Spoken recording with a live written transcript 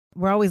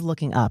we're always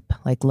looking up,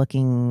 like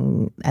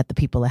looking at the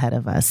people ahead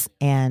of us.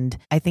 And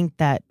I think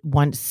that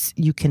once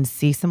you can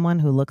see someone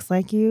who looks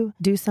like you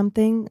do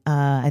something,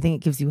 I think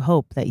it gives you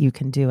hope that you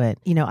can do it.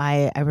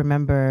 I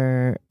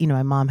remember,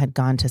 my mom had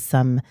gone to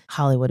some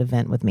Hollywood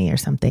event with me or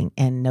something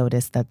and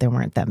noticed that there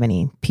weren't that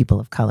many people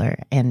of color.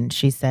 And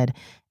she said,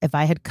 if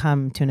I had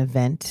come to an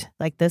event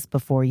like this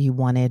before you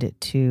wanted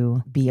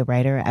to be a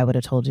writer, I would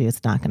have told you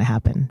it's not going to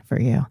happen for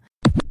you.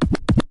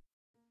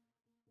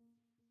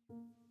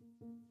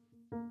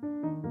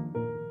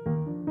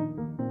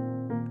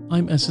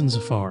 I'm Essen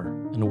Zafar,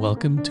 and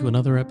welcome to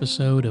another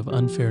episode of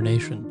Unfair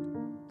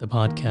Nation, the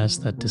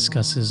podcast that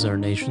discusses our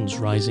nation's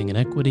rising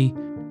inequity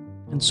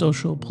and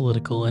social,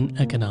 political, and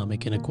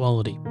economic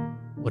inequality,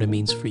 what it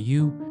means for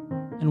you,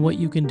 and what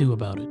you can do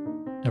about it.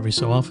 Every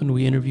so often,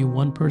 we interview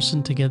one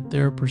person to get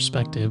their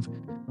perspective,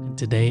 and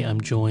today I'm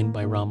joined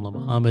by Ramla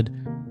Muhammad,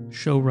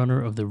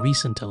 showrunner of the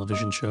recent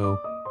television show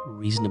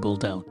Reasonable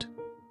Doubt.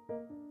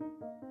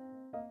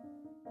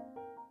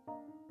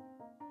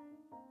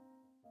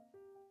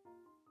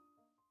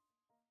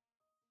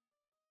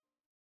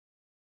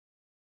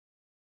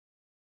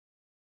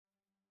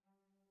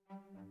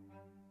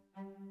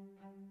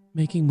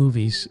 Making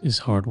movies is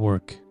hard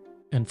work,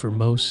 and for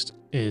most,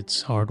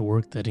 it's hard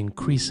work that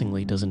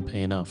increasingly doesn't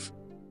pay enough.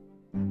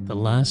 The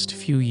last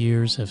few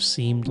years have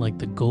seemed like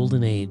the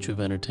golden age of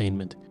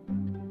entertainment.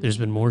 There's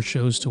been more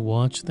shows to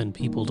watch than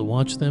people to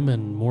watch them,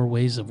 and more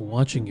ways of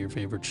watching your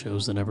favorite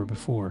shows than ever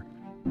before.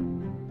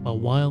 But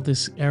while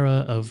this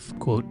era of,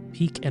 quote,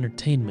 peak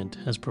entertainment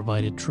has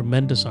provided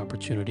tremendous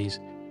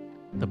opportunities,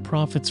 the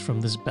profits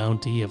from this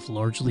bounty have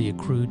largely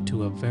accrued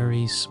to a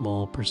very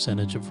small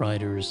percentage of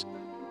writers,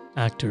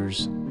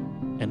 actors,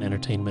 and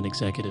entertainment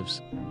executives.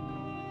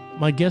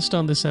 My guest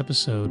on this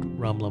episode,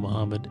 Ramla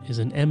Muhammad, is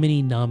an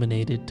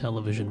Emmy-nominated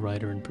television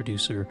writer and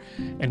producer,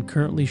 and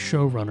currently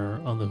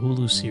showrunner on the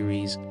Hulu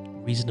series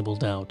Reasonable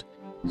Doubt,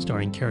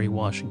 starring Kerry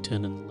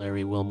Washington and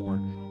Larry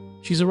Wilmore.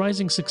 She's a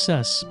rising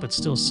success, but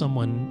still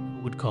someone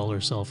who would call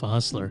herself a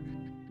hustler,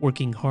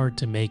 working hard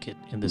to make it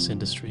in this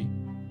industry.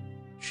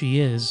 She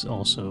is,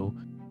 also,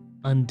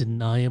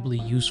 undeniably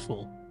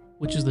useful,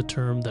 which is the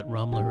term that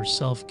Ramla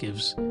herself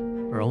gives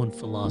her own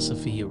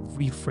philosophy of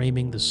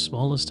reframing the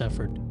smallest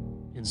effort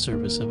in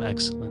service of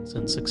excellence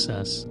and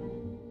success.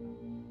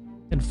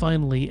 And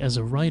finally, as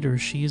a writer,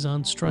 she is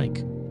on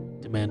strike,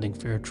 demanding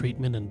fair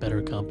treatment and better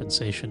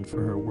compensation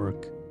for her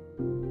work.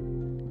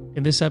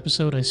 In this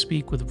episode, I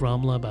speak with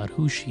Ramla about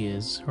who she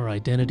is, her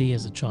identity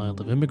as a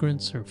child of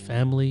immigrants, her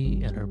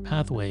family, and her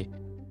pathway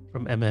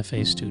from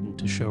MFA student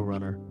to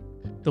showrunner.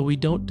 Though we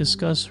don't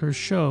discuss her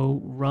show,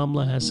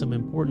 Ramla has some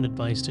important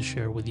advice to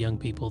share with young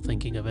people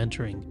thinking of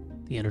entering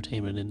the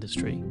entertainment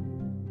industry.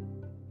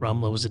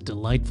 Ramla was a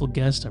delightful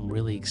guest. I'm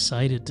really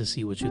excited to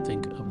see what you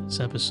think of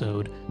this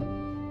episode.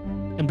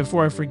 And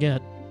before I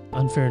forget,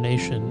 Unfair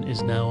Nation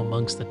is now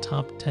amongst the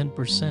top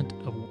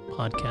 10% of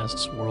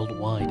podcasts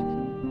worldwide,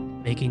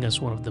 making us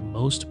one of the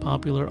most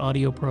popular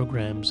audio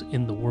programs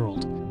in the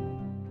world.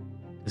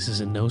 This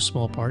is in no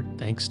small part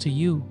thanks to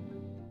you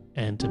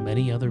and to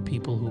many other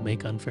people who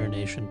make Unfair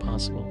Nation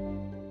possible.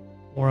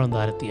 More on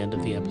that at the end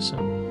of the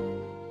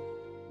episode.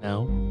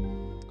 Now,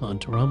 on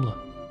to Ramla.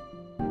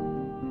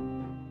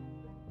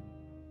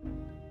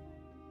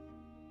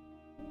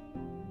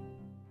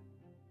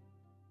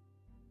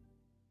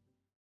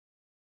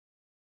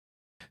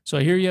 So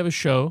I hear you have a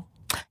show.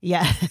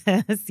 Yes,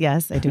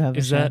 I do have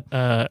a show. Is that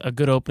a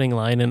good opening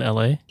line in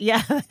LA?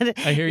 Yeah.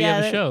 I hear you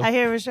have a show. I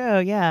hear a show,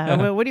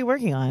 yeah. What are you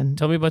working on?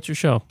 Tell me about your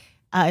show.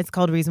 It's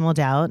called Reasonable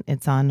Doubt.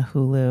 It's on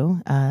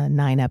Hulu,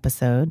 9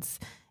 episodes.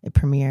 It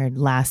premiered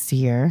last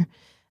year.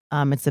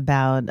 It's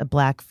about a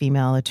Black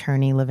female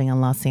attorney living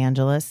in Los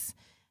Angeles.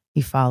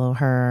 You follow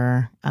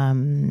her,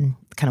 kind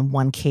of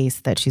one case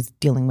that she's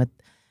dealing with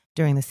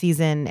during the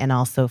season, and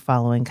also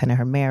following kind of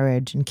her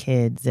marriage and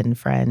kids and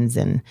friends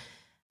and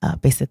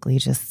basically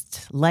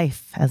just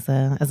life as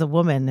a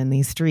woman in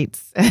these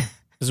streets.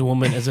 As a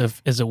woman,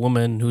 as a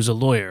woman who's a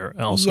lawyer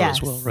also, yes,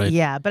 as well, right?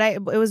 Yeah, but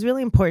it was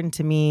really important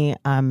to me.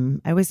 I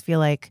always feel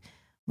like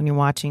when you're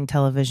watching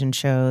television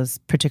shows,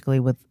 particularly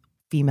with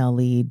female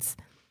leads,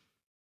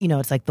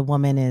 it's like the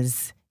woman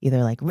is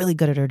either like really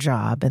good at her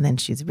job and then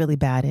she's really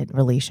bad at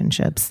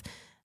relationships.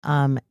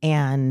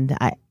 And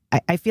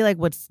I feel like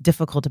what's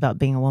difficult about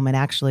being a woman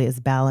actually is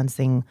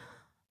balancing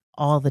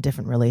all the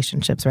different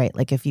relationships, right?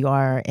 Like if you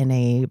are in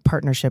a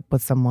partnership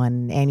with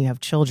someone and you have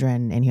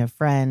children and you have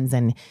friends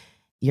and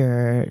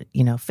your,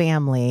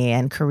 family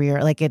and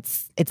career, like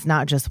it's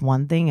not just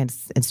one thing.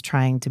 It's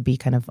trying to be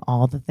kind of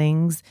all the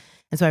things.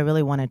 And so I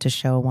really wanted to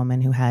show a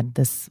woman who had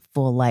this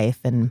full life,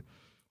 and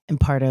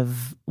part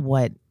of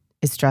what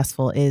is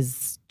stressful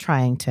is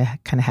trying to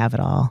kind of have it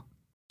all.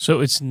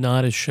 So it's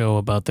not a show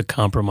about the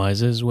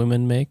compromises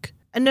women make?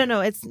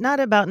 No, it's not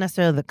about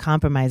necessarily the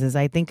compromises.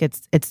 I think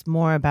it's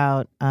more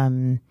about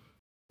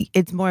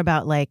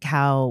like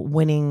how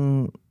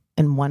winning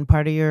in one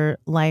part of your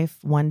life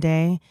one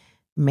day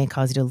may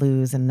cause you to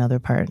lose in another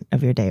part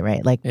of your day,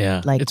 right? Like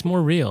it's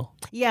more real.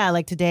 Yeah,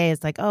 like today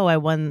it's like, oh, I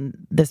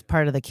won this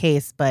part of the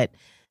case, but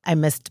I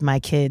missed my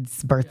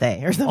kid's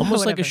birthday or something.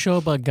 Almost like whatever. a show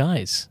about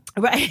guys.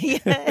 Right.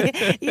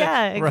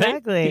 Yeah,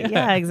 exactly. Right?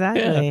 Yeah,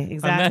 exactly. Yeah.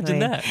 Exactly. Imagine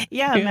that.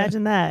 Yeah,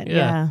 imagine that. Yeah.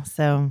 Yeah.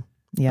 So,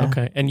 yeah.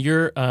 Okay. And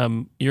you're a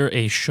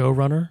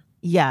showrunner?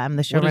 Yeah, I'm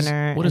the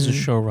showrunner. What is a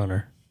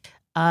showrunner?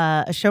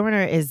 A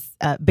showrunner is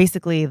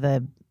basically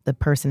the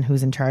person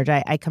who's in charge.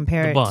 I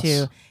compare The it boss.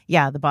 to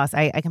the boss.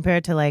 I compare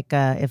it to like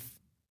if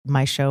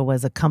my show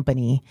was a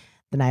company,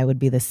 then I would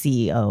be the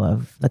CEO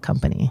of the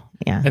company.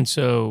 Yeah. And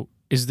so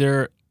is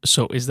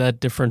that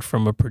different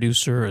from a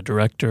producer, a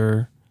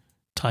director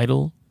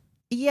title?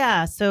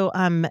 Yeah, so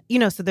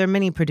so there are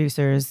many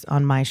producers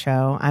on my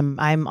show.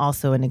 I'm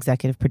also an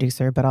executive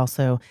producer, but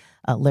also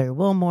Larry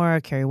Wilmore,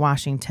 Kerry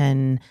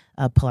Washington,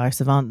 Pilar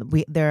Savant.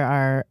 There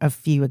are a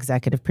few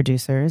executive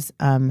producers,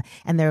 and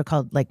they're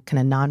called like kind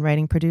of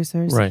non-writing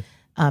producers. Right.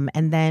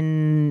 And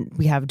then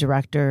we have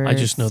directors. I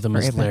just know them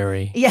as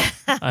Larry. Yeah.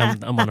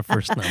 I'm on a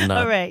first name. I'm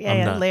not. All right. Yeah. I'm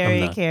Yeah. not, Larry,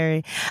 I'm not.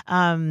 Carey.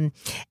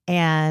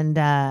 And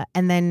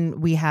then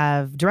we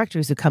have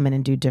directors who come in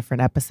and do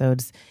different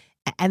episodes.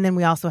 And then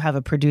we also have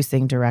a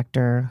producing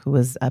director who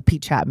was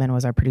Pete Chapman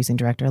was our producing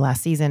director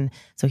last season.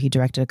 So he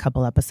directed a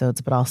couple episodes,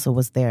 but also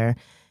was there,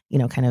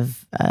 kind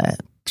of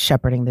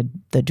shepherding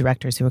the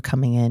directors who were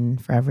coming in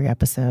for every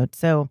episode.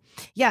 So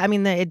yeah, I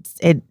mean,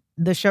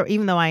 the show,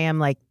 even though I am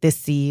like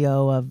this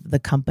CEO of the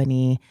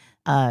company,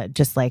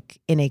 just like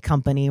in a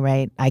company,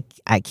 right? I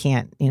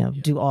can't,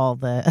 do all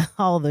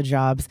the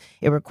jobs.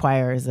 It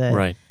requires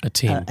a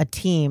team. A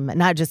team,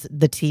 not just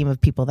the team of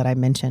people that I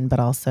mentioned, but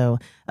also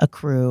a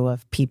crew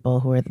of people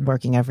who are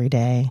working every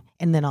day,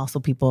 and then also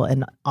people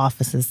in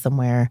offices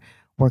somewhere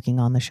working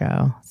on the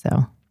show.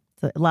 So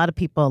a lot of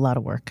people, a lot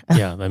of work.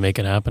 Yeah, they make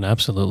it happen.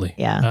 Absolutely.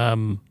 Yeah.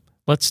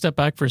 Let's step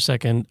back for a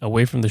second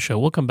away from the show.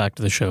 We'll come back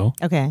to the show.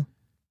 Okay.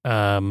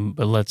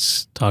 But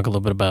let's talk a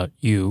little bit about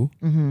you.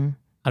 Mm-hmm.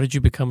 How did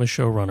you become a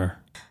showrunner?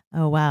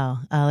 Oh, wow.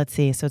 Let's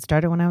see. So it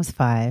started when I was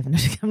 5. I'm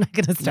not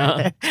going to start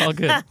there. It's all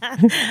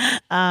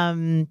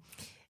good.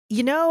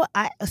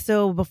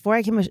 So before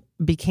I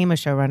became a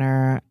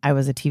showrunner, I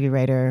was a TV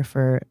writer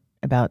for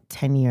about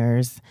 10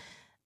 years.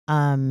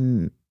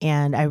 And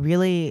I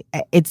really,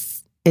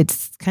 it's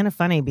kind of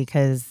funny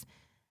because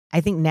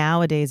I think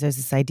nowadays there's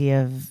this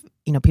idea of,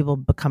 people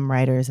become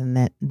writers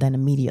and then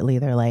immediately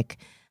they're like,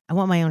 I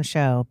want my own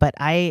show. But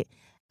I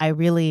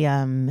really,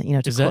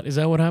 is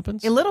that what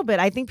happens? A little bit.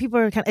 I think people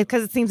are kind of,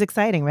 because it seems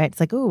exciting, right?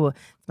 It's like, ooh,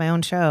 it's my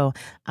own show.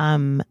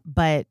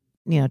 But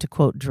to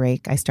quote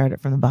Drake, I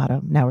started from the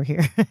bottom. Now we're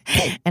here.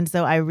 And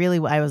so I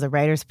was a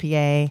writer's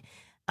PA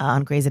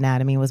on Grey's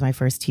Anatomy was my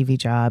first TV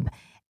job.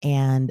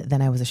 And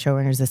then I was a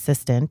showrunner's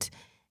assistant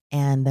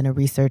and then a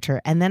researcher.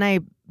 And then I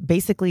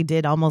basically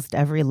did almost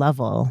every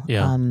level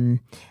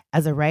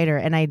as a writer.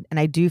 And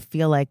I do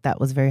feel like that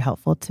was very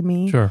helpful to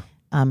me. Sure.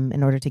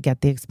 In order to get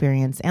the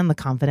experience and the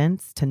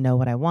confidence to know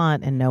what I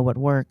want and know what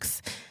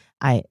works.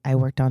 I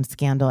worked on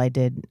Scandal. I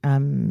did, I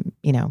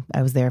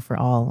was there for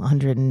all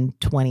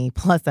 120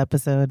 plus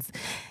episodes,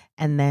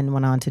 and then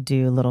went on to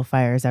do Little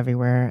Fires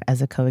Everywhere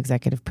as a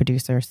co-executive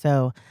producer.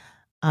 So,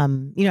 I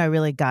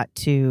really got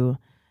to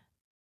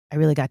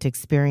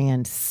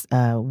experience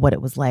what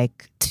it was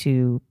like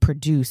to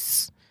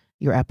produce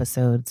your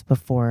episodes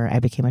before I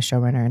became a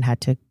showrunner and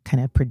had to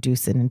kind of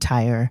produce an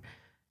entire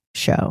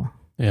show.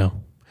 Yeah.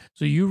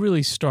 So you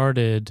really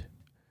started,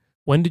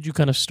 when did you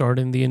kind of start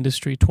in the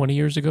industry? 20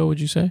 years ago, would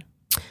you say?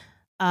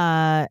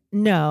 No,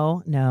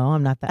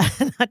 I'm not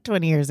that, not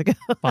 20 years ago.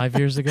 5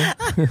 years ago?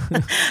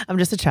 I'm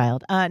just a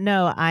child.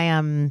 No,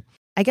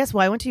 I guess,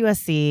 I went to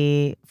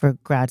USC for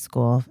grad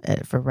school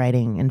for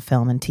writing and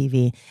film and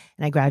TV,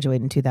 and I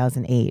graduated in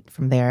 2008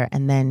 from there.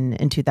 And then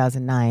in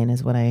 2009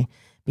 is when I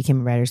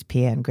became a writer's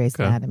PA on Grey's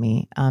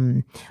Anatomy.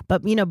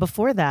 But,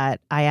 before that,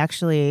 I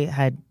actually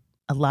had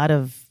a lot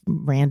of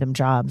random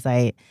jobs.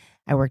 I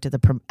worked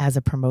as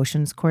a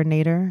promotions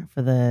coordinator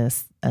for the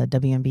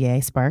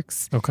WNBA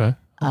Sparks. Okay.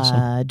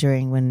 Awesome.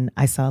 During when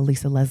I saw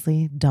Lisa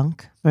Leslie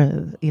dunk, which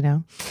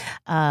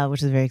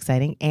was very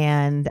exciting,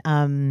 and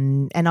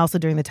also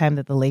during the time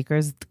that the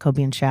Lakers,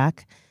 Kobe and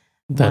Shaq,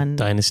 won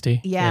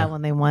dynasty. Yeah,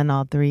 when they won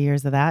all 3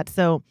 years of that.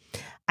 So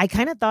I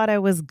kind of thought I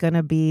was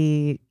gonna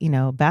be,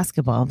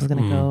 basketball. I was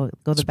gonna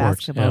go the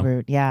basketball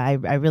route. Yeah, I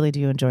really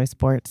do enjoy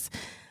sports.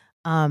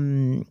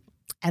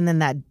 And then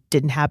that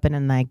didn't happen,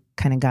 and I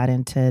kind of got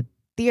into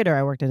theater.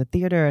 I worked at a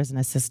theater as an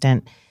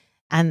assistant,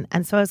 and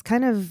so I was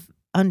kind of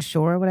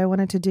unsure what I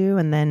wanted to do.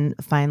 And then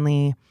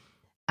finally,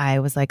 I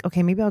was like,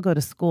 okay, maybe I'll go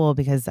to school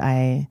because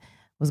I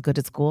was good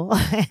at school,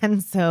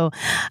 and so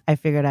I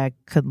figured I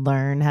could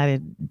learn how to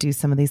do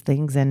some of these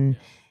things. And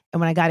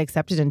when I got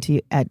accepted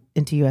into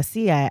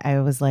USC, I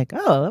was like,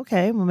 oh,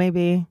 okay, well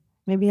maybe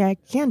I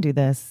can do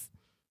this.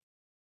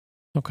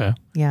 Okay.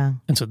 Yeah.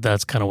 And so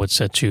that's kind of what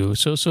set you.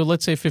 So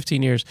let's say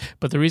 15 years.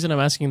 But the reason I'm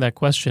asking that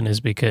question is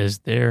because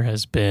there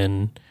has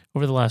been,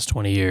 over the last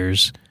 20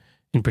 years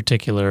in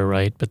particular,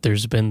 right? But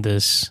there's been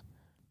this,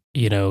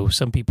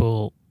 some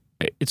people,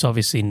 it's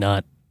obviously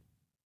not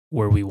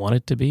where we want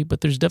it to be,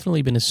 but there's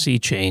definitely been a sea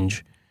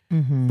change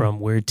from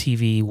where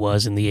TV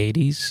was in the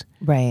 80s,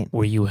 Right.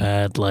 where you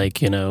had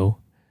like,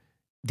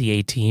 the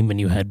A-Team and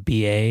you had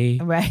BA,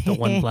 Right. the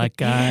one black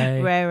guy,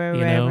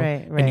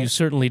 Right. and you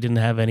certainly didn't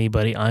have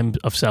anybody. I'm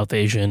of South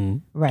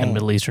Asian and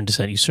Middle Eastern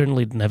descent. You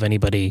certainly didn't have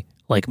anybody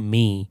like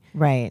me,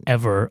 right,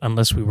 ever,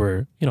 unless we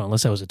were,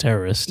 unless I was a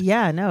terrorist.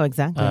 Yeah, no,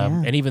 exactly.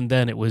 And even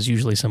then, it was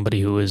usually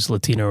somebody who was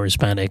Latino or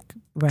Hispanic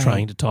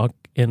trying to talk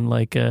in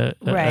like an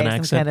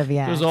accent. Some kind of,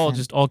 It was all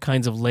just all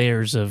kinds of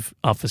layers of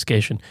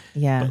obfuscation.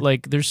 Yeah. But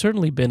like, there's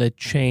certainly been a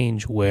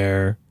change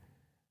where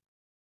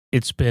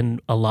it's been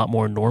a lot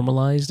more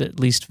normalized, at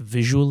least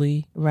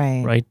visually,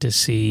 right? To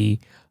see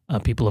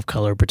people of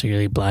color,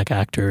 particularly black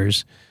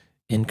actors,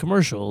 in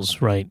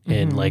commercials, right?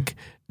 And like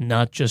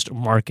not just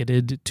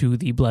marketed to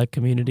the black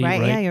community,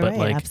 right? Yeah, you're but right.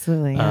 like,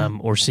 Absolutely, yeah.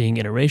 Or seeing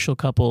interracial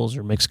couples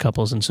or mixed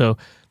couples. And so,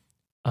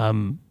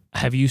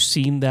 have you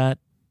seen that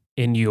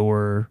in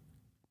your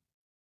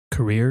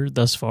career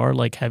thus far?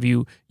 Like, have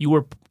you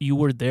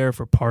were there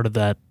for part of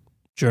that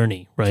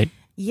journey, right?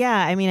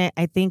 Yeah, I mean,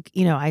 I think,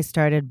 I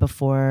started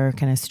before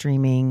kind of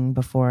streaming,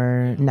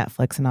 before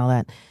Netflix and all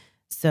that.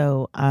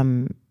 So,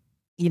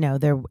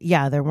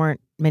 there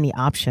weren't many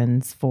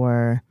options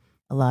for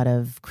a lot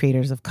of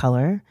creators of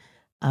color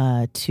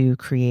to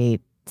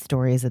create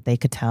stories that they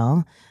could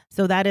tell.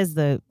 So that is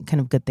the kind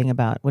of good thing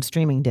about what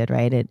streaming did,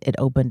 right? It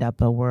opened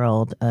up a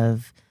world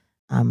of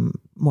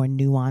more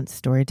nuanced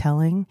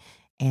storytelling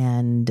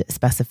and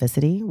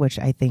specificity, which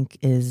I think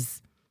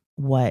is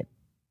what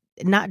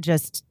not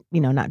just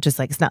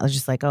like, it's not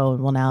just like, oh,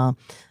 well, now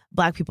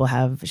black people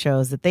have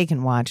shows that they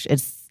can watch.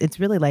 It's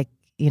really like,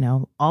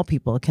 all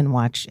people can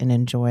watch and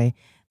enjoy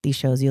these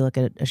shows. You look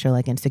at a show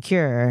like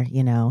Insecure,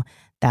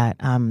 that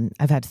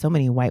I've had so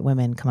many white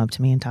women come up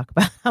to me and talk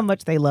about how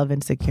much they love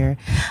Insecure.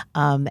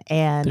 And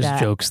there's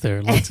jokes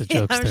there, lots of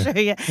jokes I'm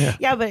there. Sure,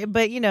 yeah,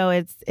 but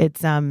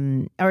it's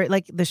or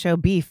like the show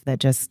Beef that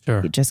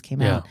just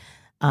came out.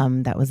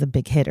 That was a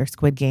big hit, or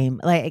Squid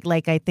Game.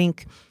 Like I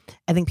think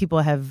people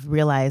have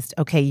realized,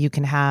 okay, you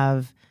can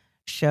have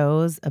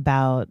shows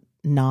about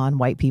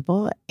non-white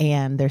people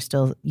and there's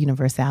still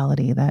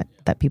universality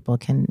that people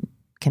can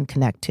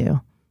connect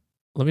to.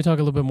 Let me talk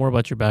a little bit more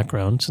about your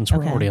background, since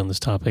we're already on this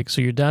topic. So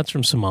your dad's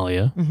from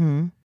Somalia.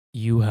 Mm-hmm.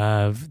 You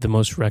have the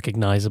most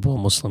recognizable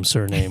Muslim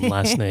surname,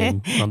 last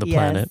name on the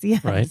planet,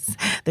 right?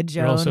 The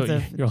Jones.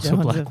 You're also a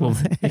black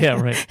woman.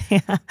 Yeah, right. Yeah.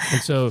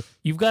 And so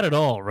you've got it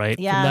all, right?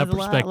 Yeah, from that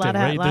perspective,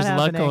 right? There's a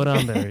lot going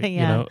on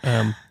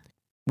there.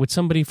 With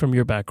somebody from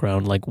your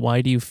background, like,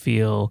 why do you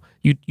feel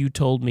you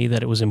told me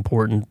that it was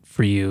important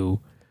for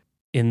you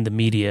in the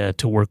media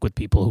to work with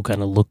people who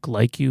kind of look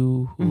like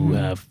you, who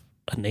have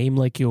a name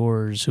like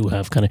yours, who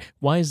have kind of,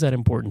 why is that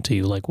important to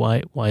you? Like,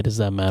 why does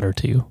that matter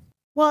to you?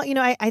 Well,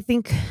 I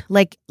think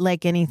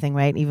like anything,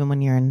 right? Even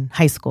when you're in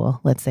high school,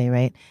 let's say,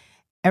 right?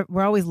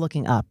 We're always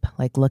looking up,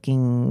 like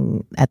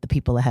looking at the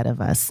people ahead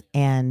of us.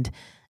 And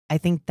I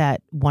think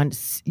that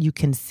once you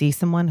can see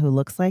someone who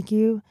looks like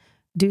you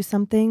do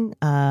something,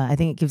 I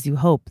think it gives you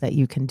hope that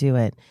you can do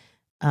it.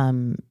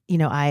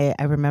 I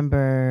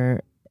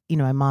remember,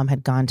 my mom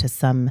had gone to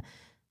some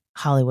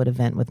Hollywood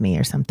event with me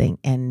or something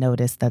and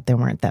noticed that there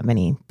weren't that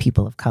many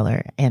people of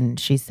color. And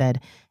she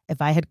said,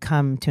 if I had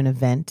come to an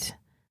event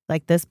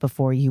like this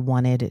before you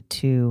wanted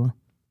to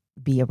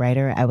be a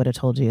writer, I would have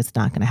told you it's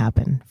not going to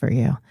happen for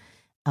you.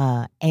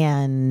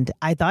 And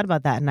I thought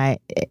about that, and I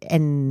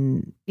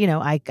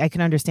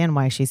can understand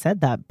why she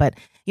said that. But,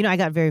 I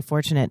got very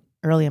fortunate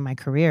early in my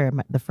career.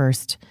 The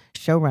first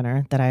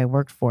showrunner that I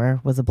worked for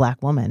was a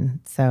black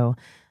woman. So,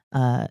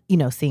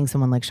 seeing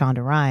someone like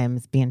Shonda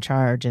Rhimes be in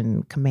charge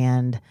and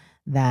command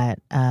that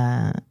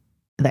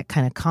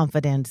kind of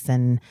confidence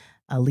and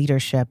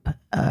leadership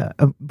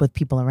with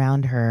people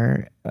around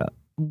her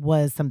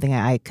was something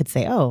I could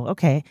say, oh,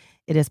 okay,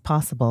 it is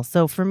possible.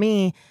 So for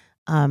me,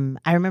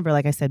 I remember,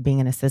 like I said, being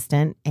an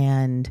assistant,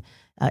 and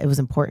it was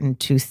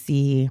important to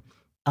see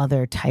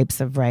other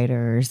types of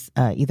writers,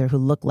 either who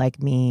look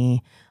like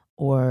me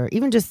or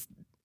even just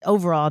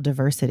overall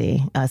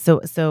diversity.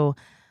 So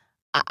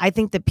I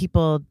think that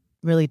people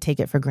really take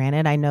it for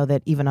granted. I know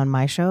that even on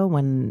my show,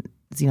 when,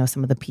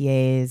 some of the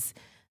PAs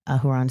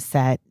who are on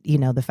set,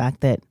 the fact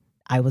that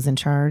I was in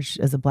charge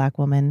as a black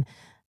woman,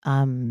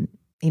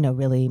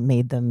 really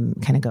made them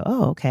kind of go,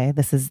 oh, okay,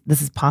 this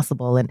is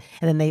possible. And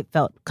then they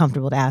felt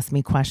comfortable to ask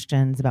me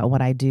questions about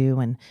what I do.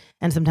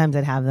 And sometimes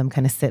I'd have them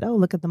kind of sit, oh,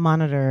 look at the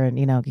monitor, and,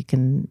 you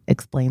can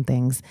explain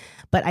things.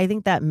 But I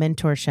think that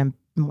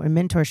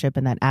mentorship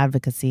and that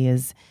advocacy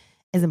is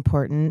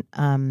important.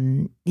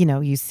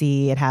 You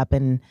see it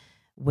happen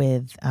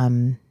with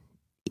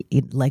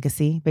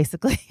legacy,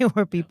 basically,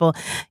 where people,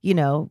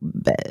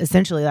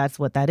 essentially that's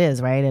what that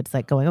is, right? It's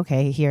like going,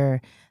 okay,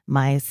 here,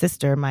 my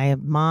sister, my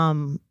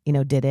mom,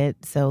 did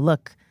it. So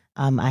look,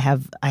 I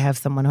have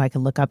someone who I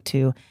can look up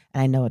to,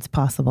 and I know it's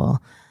possible.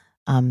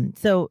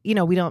 So,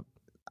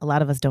 a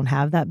lot of us don't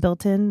have that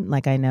built in.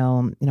 Like, I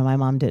know, my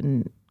mom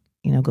didn't,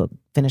 go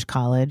finish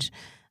college.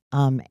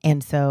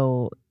 And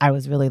so I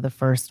was really one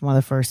of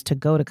the first to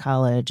go to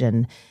college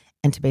and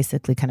to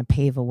basically kind of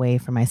pave a way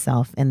for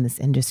myself in this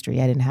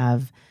industry. I didn't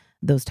have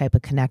those type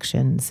of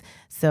connections.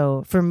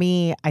 So for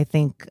me, I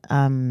think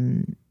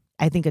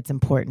it's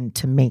important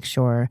to make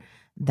sure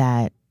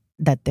that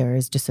there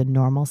is just a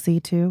normalcy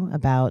too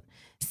about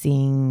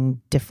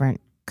seeing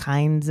different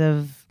kinds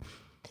of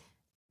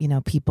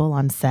people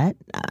on set.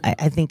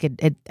 I think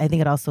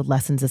it also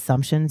lessens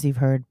assumptions. You've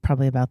heard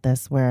probably about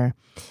this where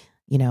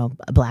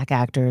Black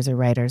actors or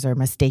writers are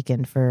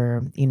mistaken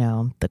for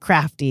the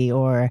crafty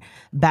or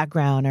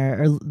background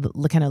or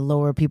kind of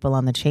lower people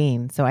on the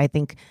chain. So I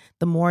think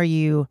the more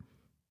you,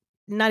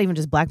 not even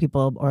just Black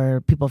people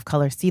or people of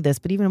color see this,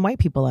 but even white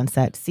people on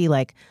set see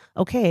like,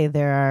 okay,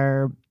 there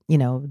are,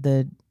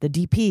 the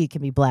DP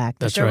can be Black,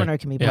 the showrunner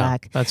can be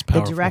Black, that's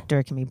powerful. the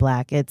director can be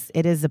Black. It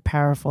is a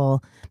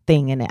powerful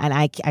thing. And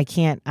I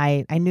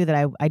knew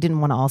that I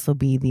didn't want to also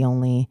be the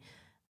only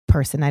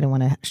person. I didn't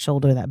want to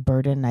shoulder that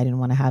burden. I didn't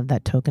want to have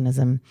that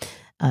tokenism.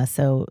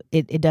 So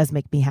it does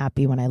make me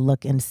happy when I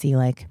look and see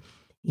like,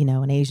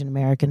 an Asian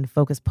American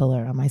focus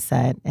puller on my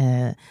set,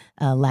 a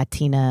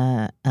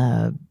Latina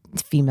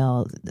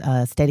female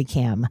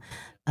Steadicam,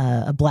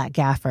 a Black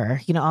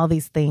gaffer, all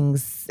these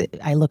things.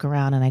 I look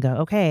around and I go,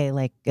 okay,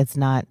 like it's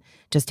not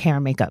just hair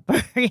and makeup,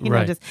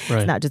 it's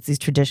not just these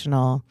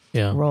traditional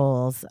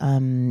roles,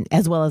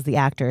 as well as the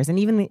actors. And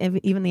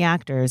even the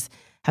actors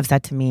have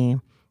said to me,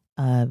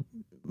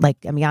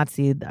 like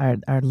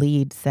Amiyatsi, our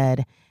lead,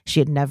 said she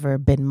had never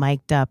been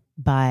mic'd up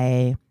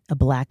by a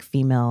Black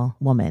female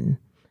woman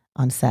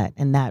on set,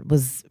 and that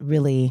was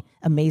really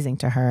amazing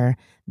to her.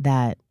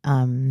 That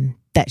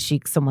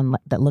someone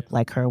that looked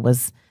like her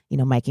was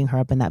miking her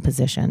up in that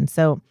position.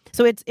 So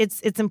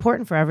it's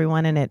important for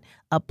everyone, and it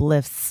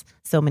uplifts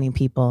so many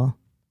people.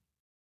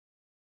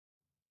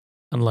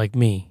 Unlike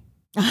me.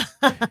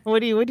 What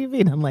do you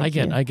mean? I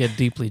get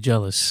deeply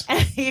jealous.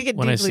 You get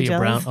when deeply I see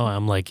jealous? a brown. Oh,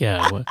 I'm like,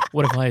 yeah.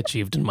 What have I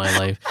achieved in my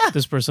life?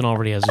 This person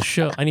already has a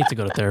show. I need to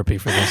go to therapy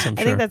for this. I'm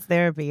sure. I think that's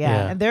therapy.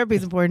 Yeah, and therapy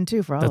is important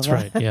too for all that's of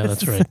us. That's right. Yeah,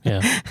 that's right.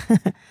 Yeah.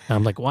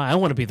 I'm like, why? I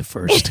want to be the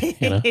first.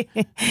 And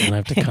I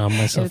have to calm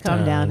myself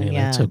calm down. And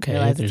it's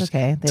okay. It's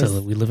okay.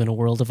 So we live in a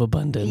world of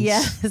abundance.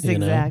 Yes,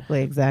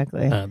 exactly.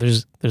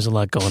 There's a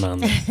lot going on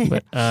there.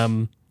 But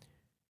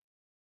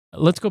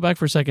let's go back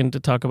for a second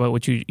to talk about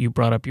what you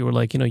brought up. You were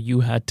like,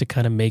 you had to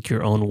kind of make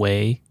your own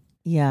way.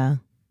 Yeah.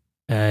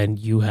 And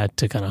you had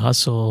to kind of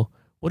hustle.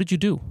 What did you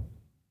do?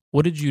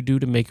 What did you do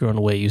to make your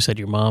own way? You said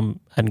your mom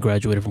hadn't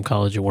graduated from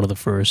college. You're one of the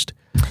first.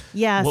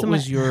 Yeah. What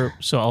was your,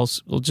 so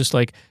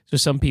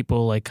some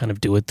people like kind of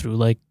do it through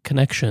like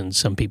connections.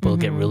 Some people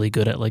get really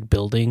good at like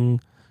building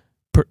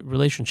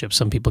relationships.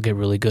 Some people get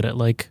really good at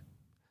like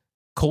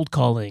cold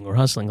calling or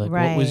hustling. Like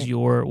right.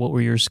 what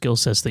were your skill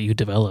sets that you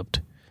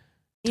developed?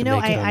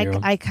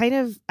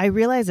 I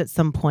realized at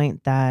some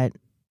point that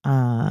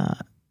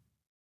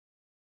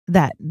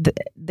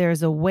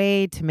there's a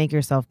way to make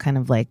yourself kind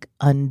of like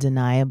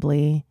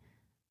undeniably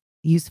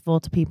useful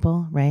to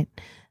people, right?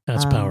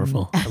 That's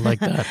powerful. I like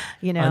that.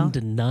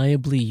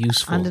 Undeniably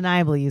useful.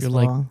 Undeniably useful.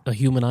 You're like a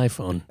human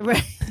iPhone.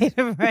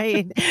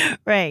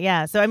 Right.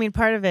 Yeah. So, I mean,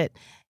 part of it,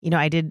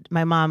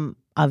 my mom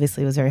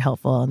obviously was very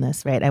helpful in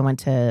this, right? I went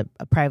to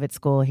a private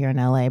school here in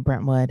LA,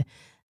 Brentwood.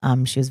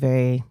 She was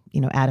very,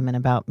 adamant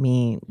about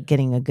me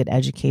getting a good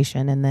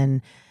education. And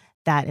then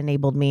that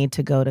enabled me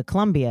to go to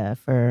Columbia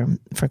for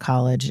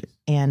college.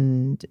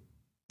 And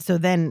so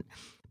then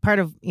part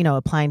of,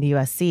 applying to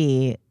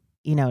USC,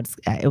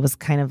 it was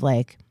kind of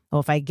like,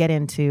 well, if I get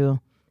into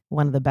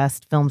one of the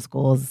best film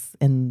schools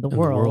in the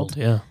world,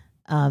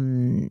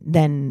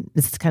 then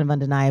it's kind of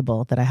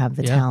undeniable that I have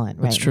the talent,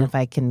 right? That's true.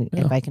 And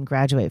if I can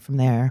graduate from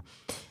there.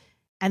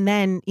 And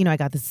then, I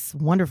got this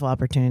wonderful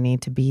opportunity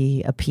to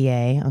be a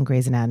PA on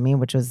Grey's Anatomy,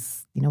 which was,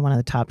 one of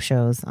the top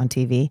shows on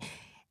TV.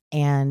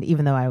 And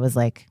even though I was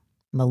like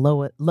the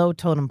low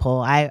totem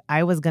pole,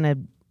 I was going to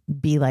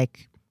be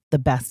like the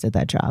best at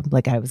that job.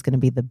 Like I was going to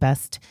be the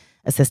best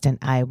assistant.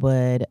 I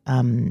would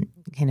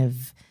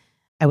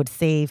I would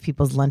save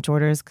people's lunch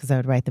orders because I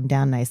would write them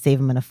down and I save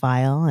them in a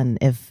file. And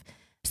if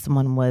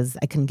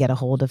I couldn't get a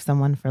hold of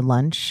someone for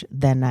lunch,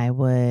 then I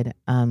would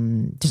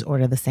just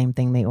order the same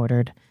thing they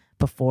ordered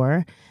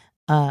before.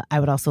 I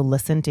would also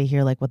listen to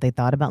hear like what they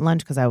thought about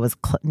lunch because I was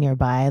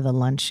nearby the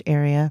lunch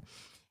area,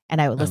 and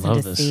I would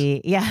listen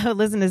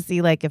to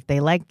see like if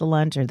they liked the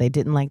lunch or they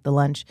didn't like the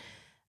lunch.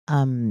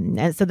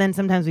 And so then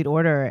sometimes we'd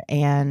order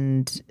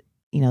and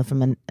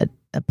from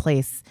a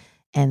place,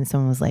 and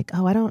someone was like,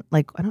 "Oh, I don't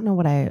know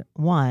what I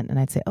want," and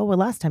I'd say, "Oh, well,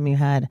 last time you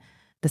had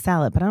the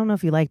salad, but I don't know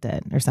if you liked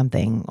it or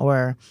something."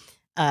 Or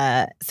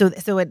so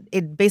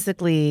it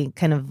basically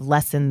kind of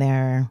lessened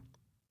their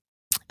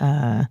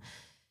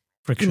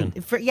friction.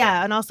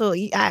 And also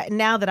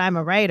now that I'm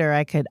a writer,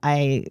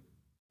 I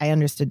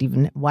understood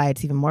even why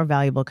it's even more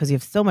valuable because you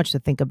have so much to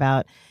think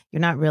about. You're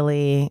not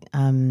really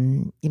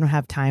you don't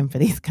have time for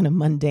these kind of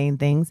mundane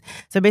things.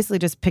 So I basically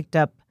just picked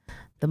up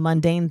the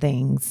mundane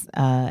things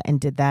and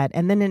did that.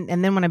 And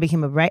then when I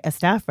became a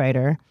staff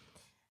writer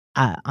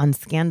on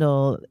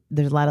Scandal,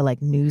 there's a lot of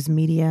like news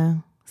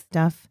media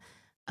stuff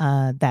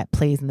that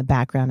plays in the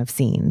background of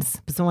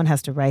scenes. But someone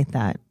has to write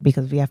that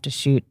because we have to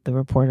shoot the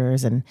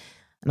reporters and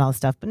and all this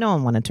stuff. But no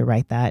one wanted to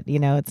write that.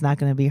 It's not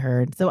going to be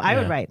heard. So I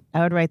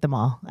would write them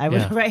all. I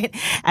would write.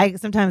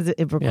 Sometimes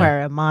it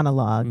require a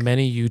monologue.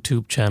 Many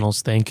YouTube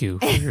channels thank you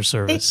for your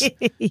service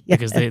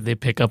because they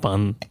pick up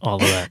on all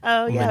of that.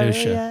 Oh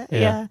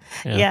minutia.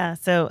 Yeah.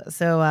 So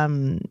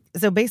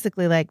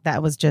basically, like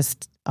that was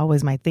just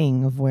always my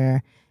thing of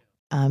where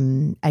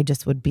I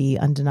just would be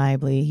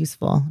undeniably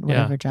useful,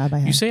 whatever job I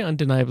had. You say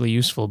undeniably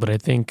useful, but I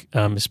think,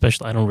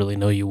 especially, I don't really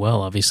know you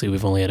well. Obviously,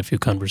 we've only had a few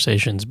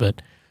conversations,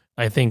 but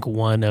I think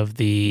one of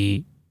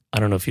the, I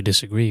don't know if you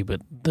disagree,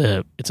 but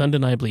it's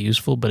undeniably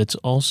useful, but it's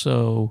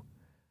also,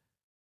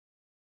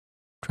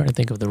 I'm trying to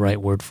think of the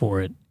right word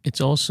for it.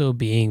 It's also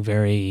being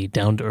very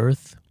down to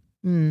earth.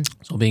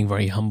 So being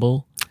very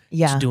humble.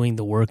 Yeah. It's doing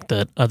the work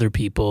that other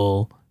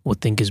people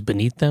would think is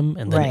beneath them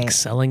and then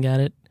excelling at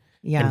it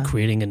and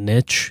creating a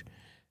niche.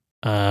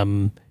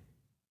 I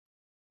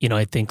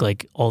think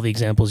like all the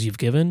examples you've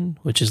given,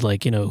 which is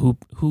like,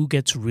 who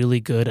gets really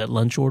good at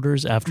lunch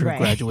orders after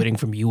graduating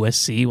from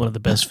USC, one of the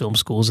best film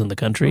schools in the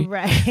country.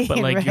 Right. But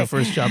like your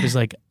first job is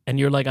like, and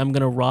you're like, I'm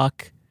going to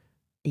rock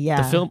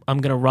the film. I'm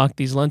going to rock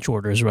these lunch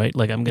orders, right?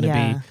 Like I'm going to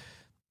be,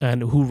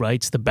 and who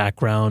writes the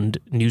background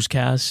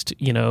newscast,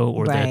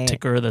 or the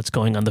ticker that's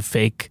going on the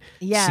fake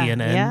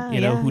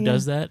CNN, who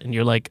does that? And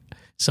you're like,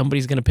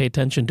 somebody's going to pay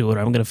attention to it, or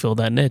I'm going to fill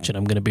that niche and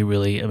I'm going to be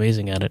really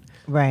amazing at it.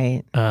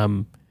 Right.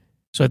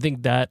 So I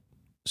think that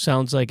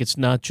sounds like it's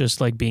not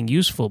just like being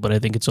useful, but I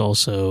think it's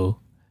also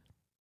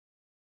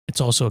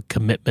a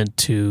commitment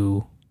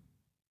to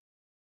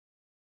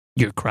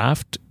your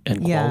craft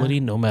and quality,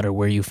 no matter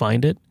where you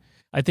find it.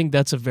 I think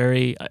that's a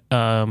very,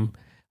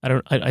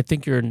 I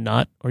think you're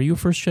not, are you a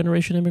first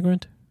generation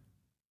immigrant?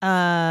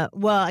 Well,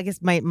 I guess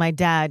my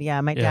dad,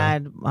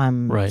 dad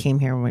came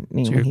here when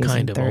he was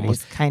in the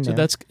 30s. Kind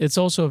of. So it's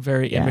also a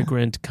very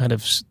immigrant kind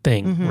of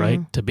thing, right?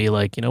 To be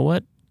like, you know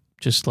what?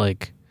 Just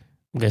like,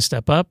 I'm going to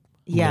step up.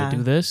 I'm going to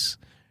do this,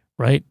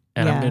 right?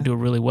 And I'm going to do it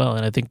really well.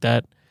 And I think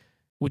that,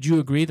 would you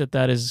agree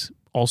that is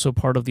also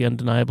part of the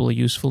undeniable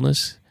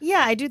usefulness?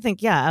 Yeah, I do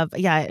think,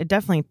 it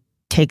definitely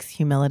takes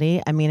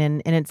humility. I mean,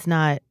 and it's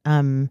not,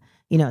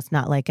 it's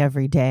not like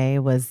every day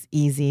was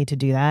easy to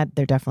do that.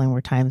 There definitely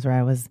were times where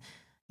I was,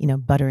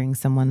 buttering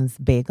someone's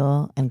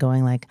bagel and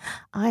going like,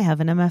 I have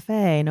an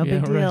MFA, no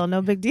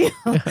big deal.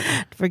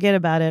 Forget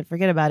about it.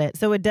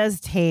 So it does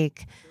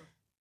take,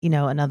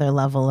 another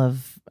level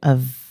of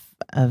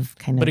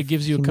kind of, but it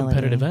gives you humility. A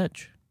competitive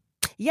edge.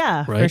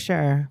 Yeah, right? For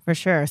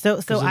sure. So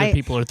other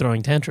people are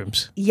throwing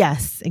tantrums.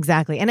 Yes,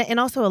 exactly.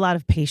 And also a lot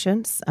of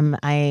patience.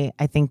 I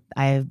think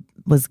I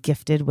was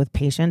gifted with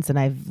patience, and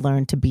I've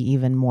learned to be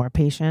even more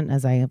patient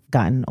as I have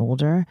gotten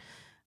older.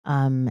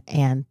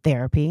 And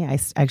therapy. I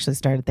actually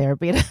started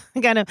therapy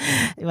kind of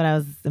when I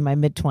was in my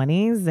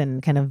mid-20s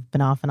and kind of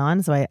been off and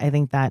on. So I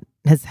think that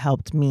has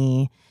helped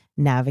me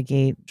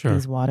navigate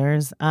these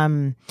waters.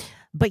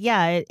 But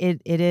yeah,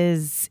 it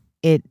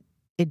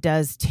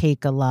does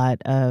take a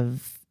lot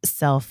of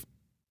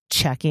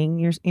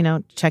self-checking,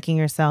 checking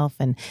yourself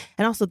and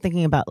also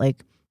thinking about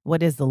like,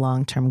 what is the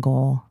long-term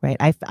goal, right?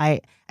 I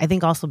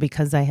think also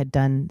because I had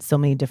done so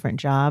many different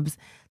jobs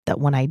that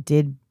when I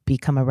did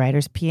become a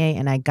writer's PA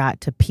and I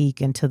got to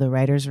peek into the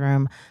writer's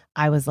room,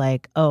 I was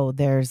like, oh,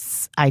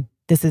 this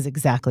is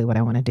exactly what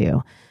I want to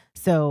do.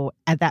 So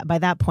by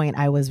that point,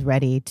 I was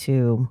ready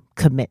to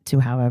commit to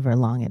however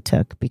long it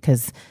took,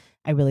 because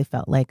I really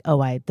felt like,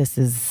 this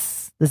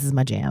is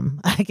my jam.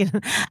 I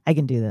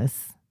can do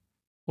this.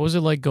 What was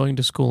it like going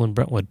to school in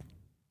Brentwood?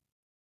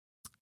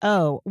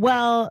 Oh,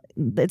 well,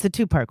 it's a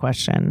two-part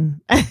question.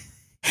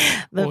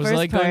 What was it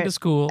like going to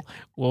school?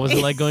 What was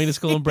it like going to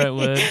school in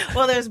Brentwood?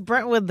 Well, there's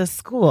Brentwood, the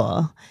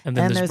school, and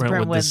then there's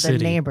Brentwood, the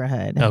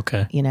neighborhood.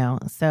 Okay.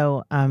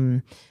 So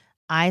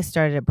I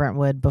started at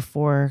Brentwood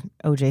before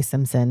O.J.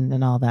 Simpson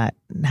and all that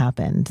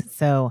happened.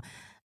 So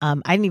I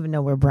didn't even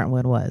know where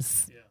Brentwood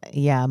was.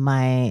 Yeah,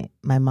 my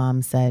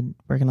mom said,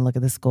 we're going to look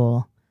at this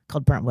school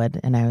called Brentwood.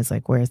 And I was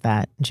like, where's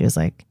that? And she was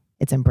like,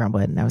 it's in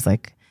Brentwood. And I was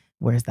like,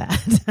 where's that?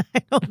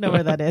 I don't know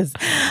where that is.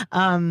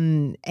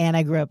 And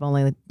I grew up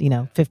only,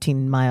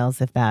 15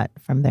 miles, if that,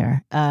 from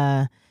there.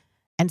 And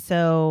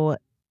so,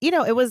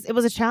 it was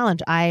a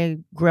challenge. I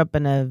grew up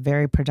in a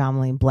very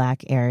predominantly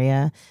Black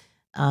area,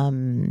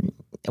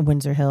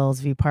 Windsor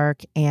Hills, View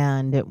Park,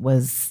 and it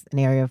was an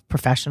area of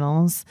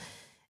professionals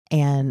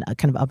and a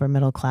kind of upper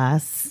middle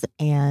class.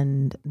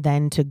 And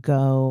then to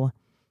go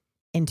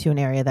into an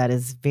area that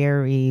is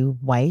very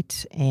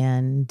white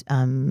and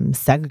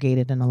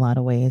segregated in a lot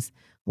of ways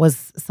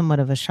was somewhat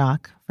of a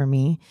shock for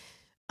me.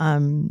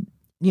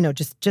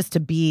 Just to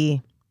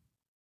be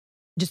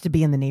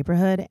in the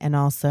neighborhood and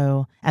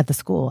also at the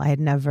school. I had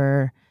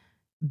never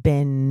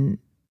been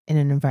in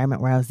an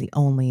environment where I was the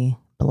only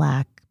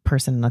Black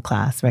person in the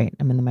class, right?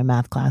 I'm in my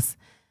math class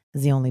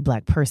as the only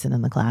Black person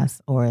in the class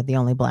or the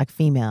only Black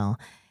female.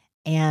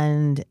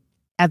 And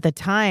at the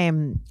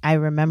time, I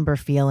remember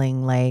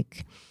feeling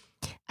like,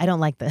 I don't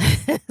like this.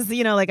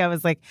 Like I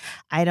was like,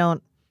 I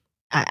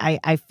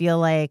feel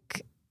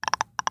like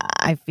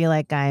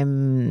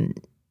I'm,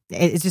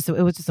 it was just a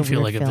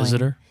weird like feeling. A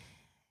visitor?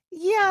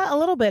 Yeah, a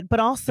little bit,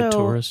 Good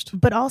tourist.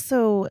 but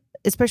also,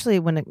 especially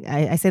when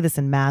I say this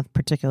in math,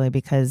 particularly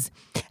because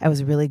I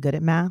was really good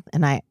at math,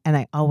 and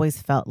I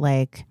always felt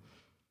like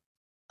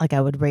I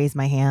would raise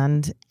my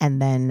hand,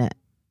 and then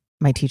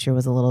my teacher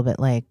was a little bit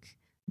like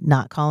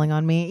not calling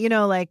on me,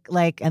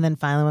 and then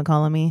finally would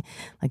call on me,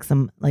 like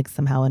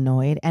somehow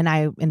annoyed, and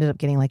I ended up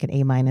getting like an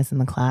A minus in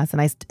the class,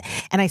 and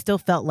I still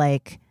felt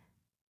like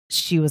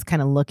she was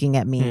kind of looking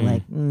at me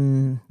like,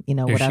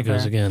 Here whatever. she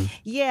goes again.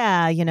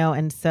 Yeah,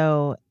 and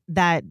so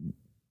that,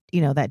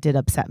 that did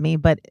upset me.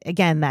 But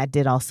again, that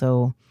did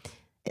also,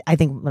 I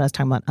think when I was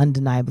talking about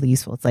undeniably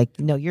useful, it's like,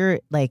 you're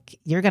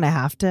going to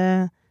have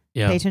to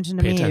pay attention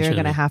to me. You're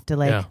going to have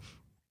to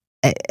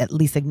at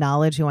least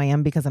acknowledge who I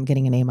am because I'm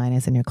getting an A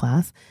minus in your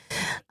class.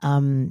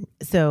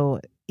 So,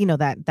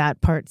 that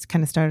part's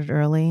kind of started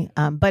early.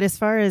 But as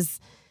far as,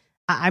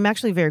 I'm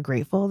actually very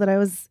grateful that I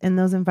was in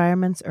those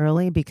environments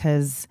early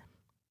because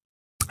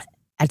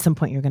at some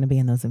point you're going to be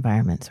in those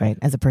environments, right?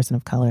 As a person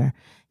of color,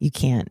 you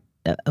can't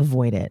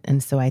avoid it.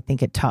 And so I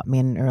think it taught me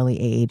at an early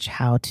age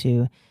how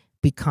to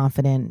be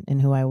confident in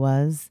who I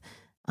was.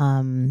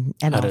 And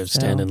how to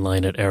stand in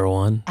line at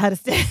Erewhon. How to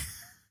stand.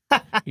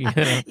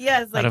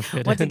 Yes, like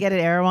what to get at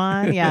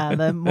Erewhon. Yeah,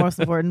 the most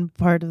important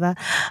part of that.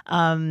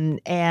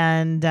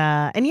 And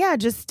yeah,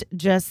 just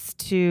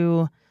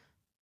to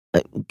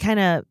kind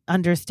of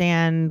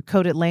understand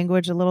coded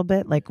language a little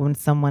bit, like when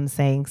someone's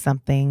saying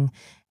something.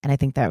 And I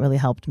think that really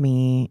helped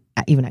me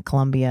even at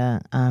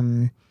Columbia,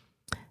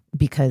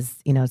 because,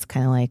 it's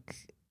kind of like,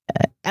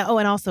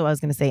 and also I was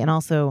going to say, and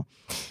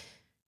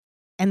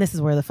this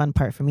is where the fun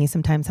part for me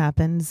sometimes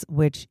happens,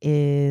 which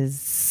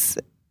is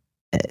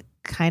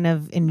kind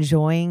of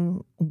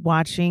enjoying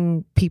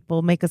watching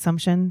people make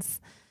assumptions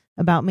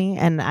about me.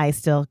 And I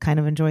still kind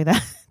of enjoy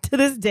that to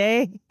this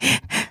day.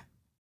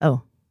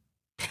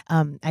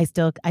 I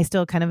still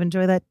kind of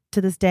enjoy that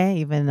to this day,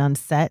 even on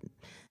set,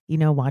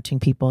 watching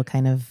people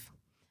kind of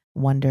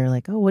wonder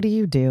like, oh, what do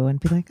you do? And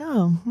be like,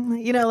 oh,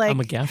 like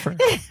I'm a gaffer.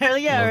 or,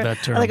 yeah, or, that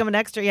term. Or like I'm an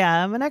extra.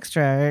 Yeah, I'm an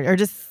extra, or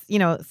just,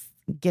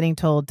 getting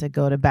told to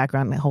go to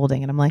background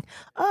holding. And I'm like,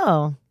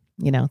 oh,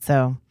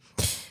 so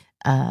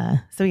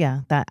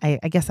yeah, that I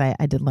guess I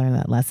did learn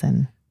that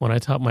lesson. When I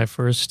taught my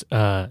first,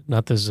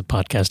 not this is a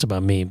podcast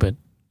about me, but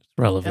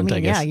relevant, I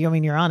guess. Yeah,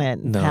 you're on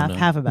it.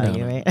 Half about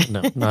you, right?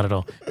 No, not at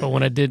all. But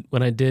when I did,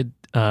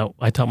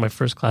 I taught my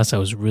first class. I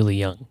was really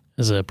young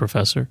as a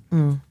professor.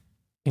 I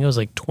think I was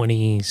like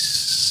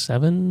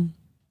 27,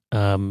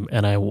 and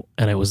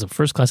it was the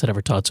first class I'd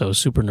ever taught, so I was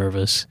super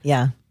nervous.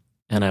 Yeah.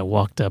 And I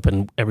walked up,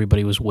 and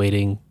everybody was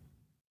waiting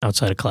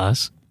outside of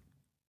class.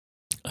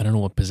 I don't know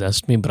what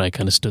possessed me, but I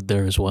kind of stood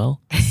there as well.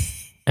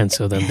 And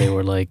so then they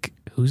were like,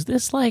 "Who's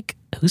this? Like,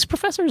 who's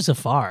Professor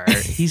Zafar?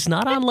 He's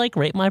not on like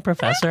Rate My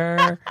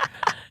Professor."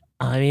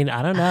 I mean,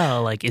 I don't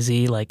know. Like, is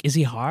he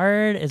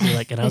hard? Is he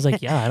like? And I was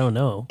like, "Yeah, I don't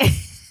know."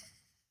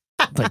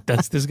 Like,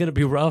 this is gonna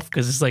be rough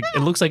because it's like it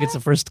looks like it's the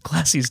first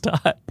class he's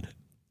taught.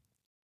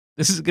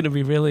 This is gonna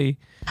be really,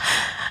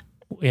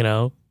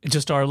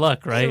 just our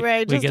luck, right?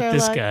 Right. We get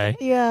this luck. guy.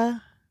 Yeah.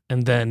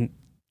 And then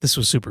this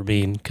was super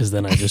mean because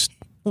then I just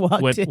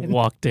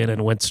walked in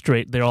and went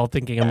straight. They're all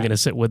thinking I'm gonna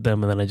sit with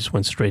them, and then I just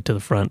went straight to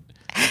the front.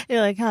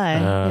 You're like, hi.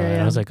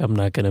 And I was like, I'm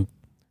not gonna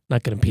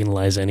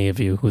penalize any of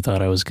you who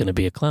thought I was gonna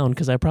be a clown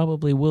because I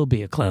probably will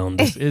be a clown.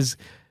 This is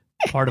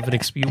part of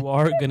you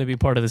are going to be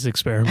part of this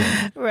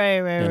experiment.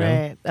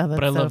 Right. Oh, that's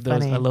but I love those.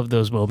 Funny. I love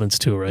those moments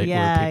too, right?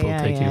 Yeah, where people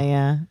take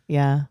you.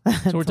 Yeah.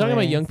 So we're talking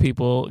about young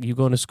people. You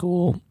going to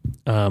school.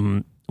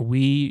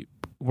 We're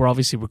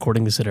obviously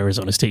recording this at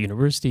Arizona State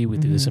University. We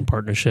do this in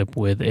partnership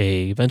with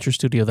a venture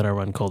studio that I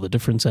run called The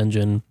Difference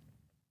Engine,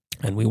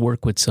 and we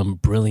work with some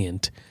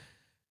brilliant,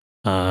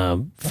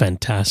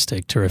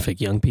 fantastic,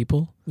 terrific young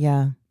people.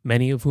 Yeah.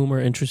 Many of whom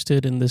are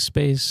interested in this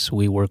space.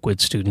 We work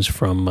with students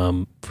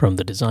from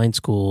the design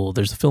school.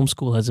 There's the film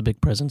school has a big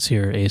presence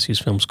here, ASU's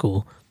film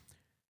school.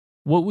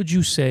 What would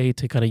you say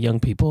to kind of young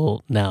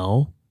people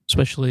now,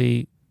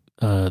 especially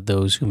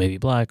those who may be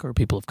Black or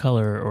people of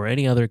color or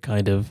any other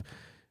kind of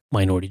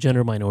minority,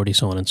 gender minority,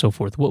 so on and so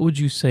forth? What would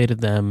you say to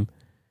them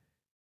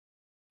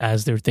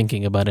as they're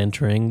thinking about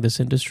entering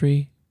this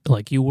industry,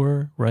 like you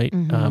were, right?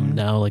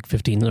 Now, like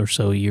 15 or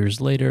so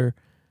years later,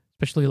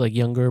 especially like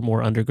younger,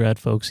 more undergrad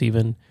folks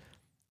even.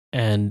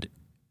 And,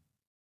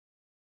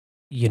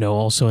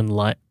 also in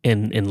light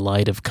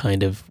of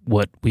kind of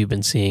what we've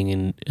been seeing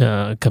in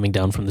coming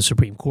down from the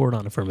Supreme Court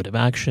on affirmative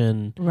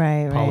action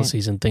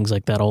policies and things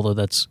like that, although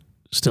that's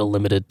still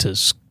limited to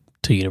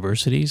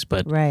universities,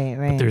 but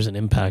but there's an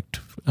impact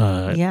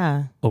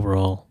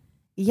overall.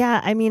 Yeah,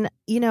 I mean,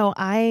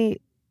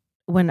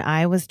 when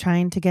I was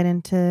trying to get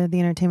into the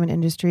entertainment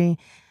industry,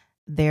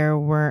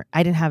 I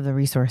didn't have the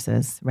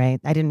resources, right?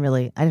 I didn't know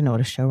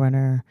what a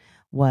showrunner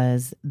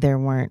was. There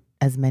weren't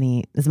as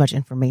much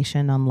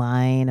information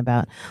online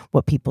about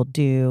what people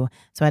do.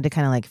 So I had to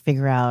kind of like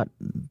figure out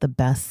the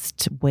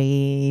best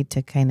way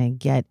to kind of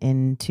get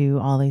into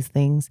all these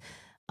things.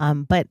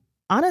 But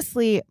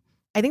honestly,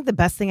 I think the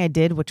best thing I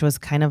did, which was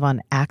kind of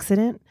on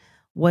accident,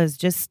 was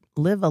just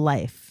live a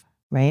life,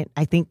 right?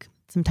 I think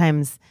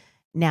sometimes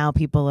now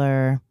people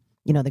are,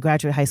 they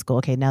graduate high school.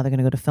 Okay, now they're going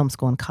to go to film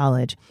school and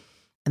college.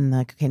 And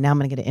like, okay, now I'm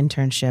going to get an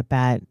internship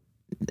at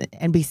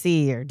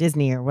NBC or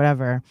Disney or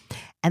whatever.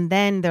 And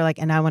then they're like,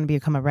 and I want to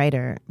become a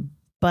writer.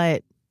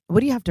 But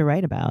what do you have to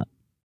write about?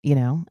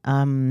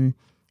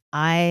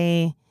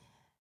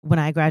 When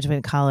I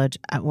graduated college,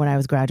 when I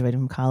was graduating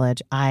from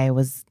college,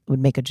 would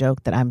make a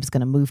joke that I'm just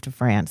going to move to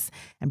France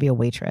and be a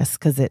waitress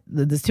because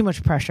there's too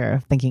much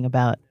pressure thinking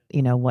about,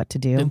 what to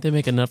do. Didn't they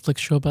make a Netflix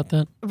show about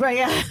that? Right.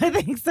 Yeah, I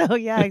think so.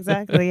 Yeah,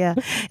 exactly. Yeah.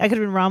 I could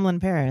have been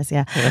Romulan Paris.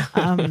 Yeah.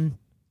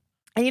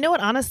 And you know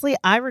what? Honestly,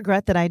 I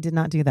regret that I did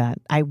not do that.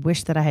 I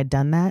wish that I had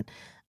done that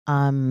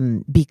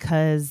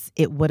because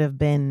it would have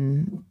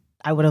been,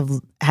 I would have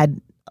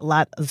had a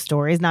lot of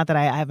stories. Not that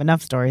I have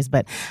enough stories,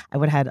 but I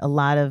would have had a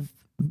lot of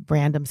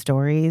random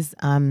stories.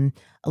 A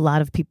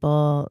lot of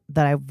people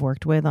that I've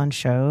worked with on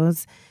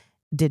shows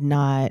did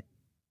not,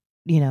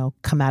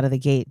 come out of the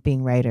gate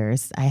being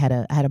writers. I had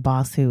a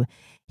boss who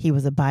he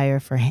was a buyer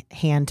for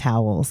hand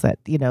towels at,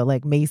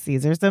 like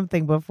Macy's or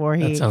something before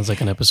he. That sounds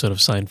like an episode of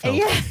Seinfeld.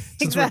 Yeah,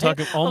 Since exactly. we're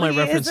talking, all my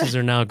references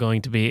are now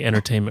going to be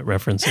entertainment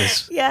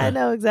references. Yeah,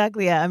 no,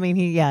 exactly. Yeah, I mean,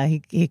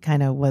 he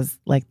kind of was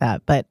like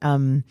that, but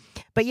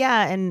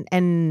yeah,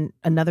 and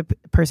another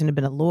person had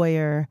been a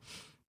lawyer.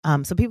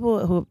 So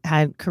people who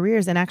had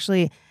careers, and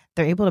actually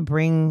they're able to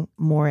bring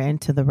more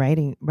into the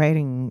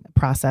writing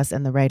process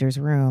and the writer's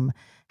room,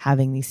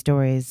 having these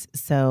stories.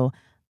 So,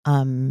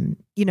 I'm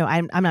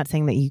not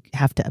saying that you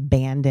have to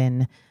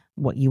abandon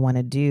what you want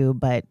to do,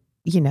 but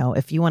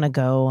if you want to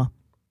go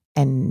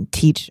and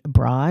teach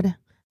abroad,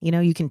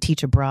 you can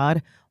teach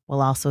abroad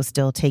while also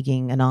still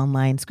taking an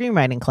online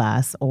screenwriting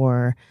class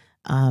or,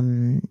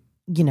 taking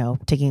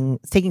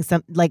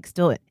some, like,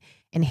 still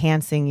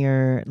enhancing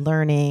your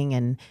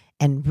learning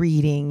and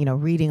reading,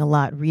 reading a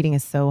lot. Reading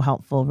is so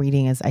helpful.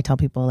 Reading is, I tell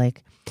people,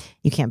 like,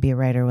 you can't be a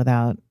writer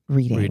without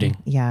reading.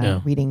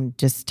 Yeah. Reading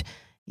just,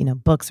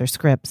 books or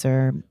scripts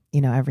or,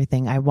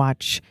 everything. I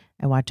watch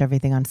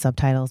everything on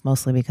subtitles,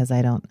 mostly because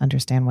I don't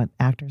understand what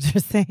actors are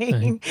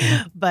saying.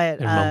 Yeah. But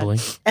they're mumbling.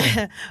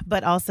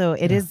 but also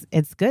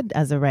it's good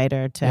as a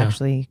writer to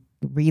actually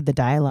read the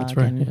dialogue. That's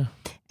right.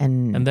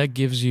 And that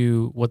gives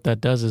you, what that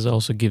does is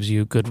also gives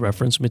you good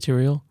reference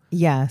material.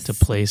 Yes. To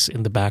place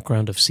in the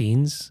background of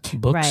scenes,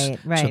 books,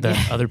 right. So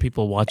that other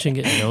people watching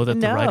it know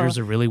that the writers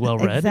are really well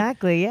read.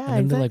 Exactly, yeah.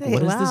 And then they're like,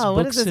 what does this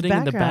book sitting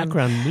in the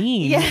background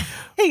mean? Yeah,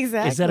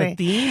 exactly. Is that a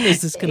theme?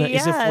 Is this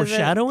is it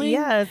foreshadowing?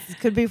 It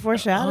could be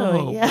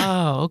foreshadowing. Oh,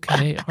 wow,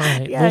 okay, all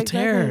right. Yeah,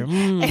 Voltaire.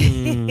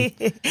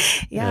 Exactly.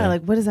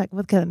 Like what is that?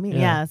 What could it mean?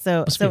 Yeah.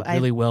 So Must be a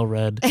really well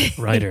read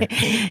writer.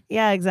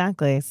 Yeah,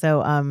 exactly.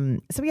 So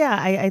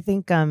I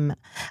think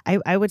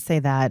I would say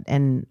that,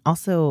 and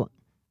also,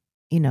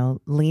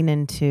 lean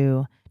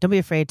into, don't be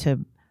afraid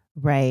to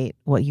write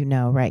what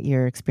write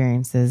your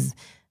experiences.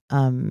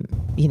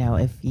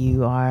 If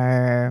you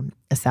are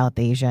a South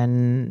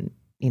Asian,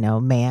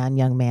 young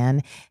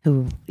man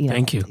who,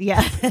 Thank you.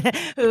 Yeah.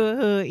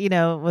 who,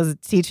 was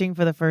teaching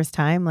for the first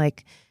time,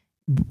 like,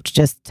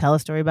 just tell a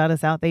story about a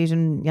South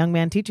Asian young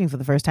man teaching for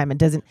the first time. It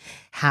doesn't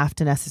have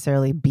to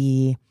necessarily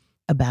be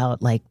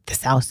about like the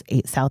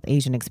South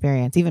Asian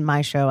experience. Even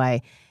my show,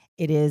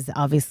 it is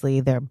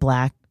obviously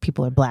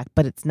people are black,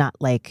 but it's not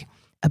like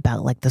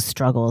about like the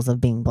struggles of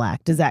being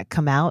black. Does that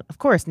come out? Of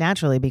course,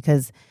 naturally,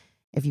 because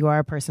if you are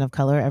a person of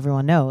color,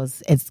 everyone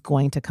knows it's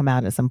going to come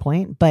out at some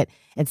point. But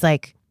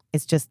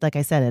it's just like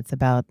I said, it's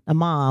about a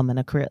mom and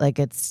a career. Like,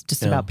 it's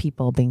just about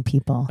people being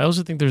people. I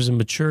also think there's a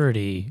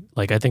maturity.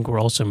 Like, I think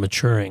we're also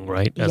maturing,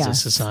 right, as a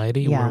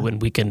society, where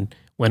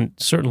when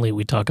certainly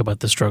we talk about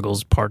the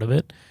struggles part of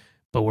it,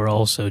 but we're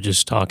also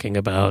just talking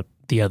about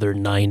the other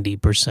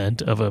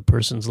 90% of a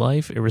person's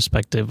life,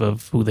 irrespective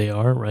of who they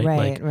are,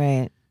 right?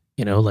 Right.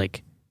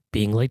 Like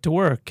being late to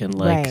work and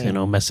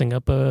messing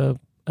up a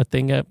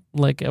thing at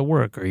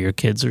work, or your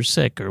kids are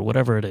sick or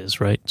whatever it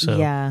is, right? So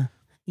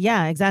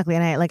yeah, exactly.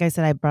 And like I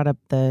said, I brought up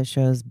the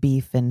shows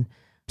Beef and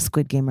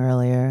Squid Game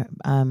earlier.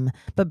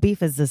 But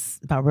Beef is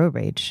this about road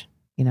rage.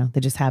 They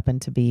just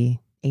happen to be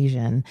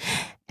Asian,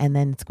 and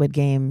then Squid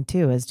Game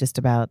too is just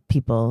about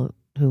people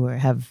who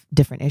have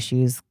different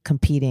issues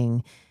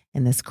competing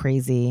in this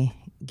crazy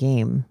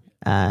game.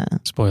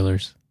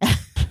 Spoilers.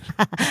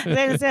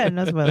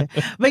 No spoiler.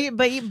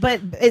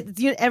 But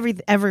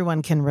it's,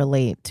 everyone can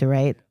relate to,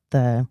 right,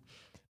 the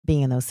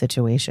being in those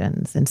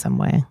situations in some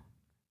way.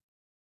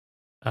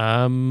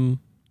 I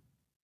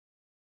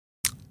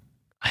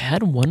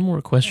had one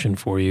more question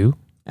for you.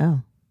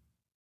 Oh,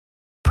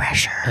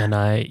 pressure. And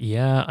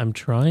I'm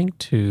trying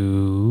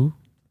to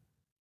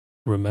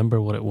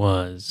remember what it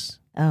was.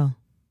 Oh.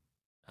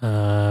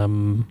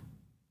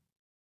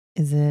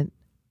 Is it,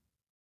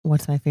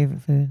 what's my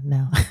favorite food?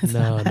 No.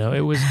 No,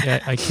 it was,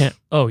 I can't.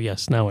 Oh,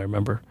 yes, now I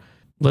remember.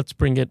 Let's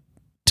bring it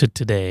to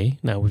today.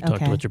 Now we've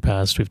talked about your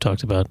past. We've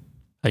talked about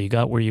how you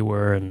got where you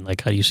were and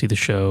like how you see the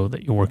show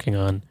that you're working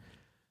on.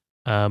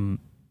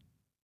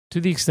 To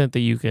the extent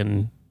that you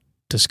can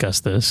discuss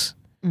this,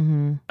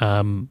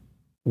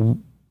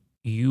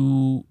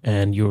 you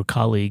and your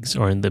colleagues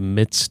are in the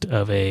midst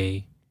of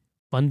a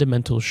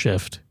fundamental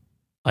shift,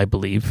 I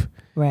believe,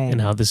 Right. in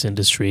how this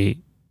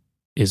industry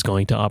is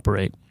going to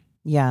operate.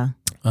 Yeah.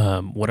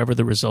 Whatever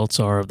the results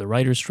are of the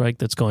writer's strike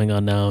that's going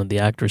on now and the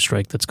actor's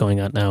strike that's going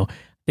on now, I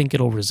think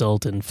it'll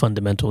result in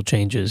fundamental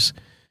changes.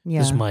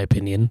 This is Yeah. my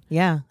opinion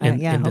Yeah.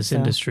 in I hope this so.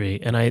 industry.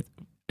 And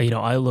we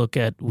look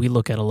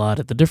at a lot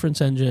at the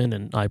difference engine,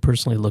 and I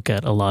personally look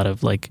at a lot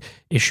of like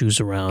issues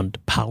around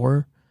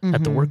power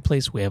at the Mhm.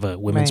 workplace. We have a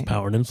women's Right.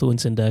 power and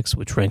influence index,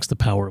 which ranks the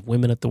power of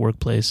women at the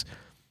workplace.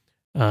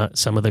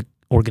 Some of the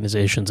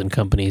organizations and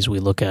companies we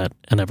look at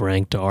and have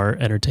ranked are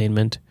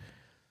entertainment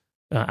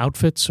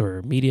outfits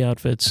or media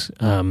outfits.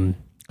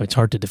 It's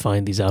hard to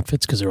define these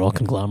outfits because they're all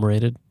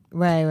conglomerated.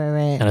 Right.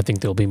 And I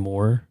think there'll be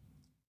more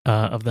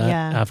of that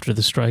Yeah. after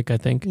the strike, I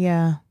think.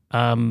 Yeah.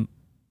 And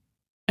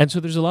so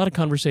there's a lot of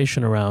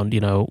conversation around,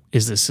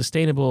 is this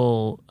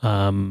sustainable?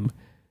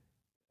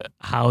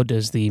 How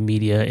does the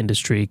media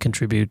industry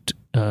contribute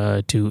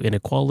to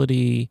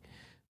inequality,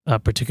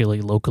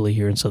 particularly locally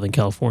here in Southern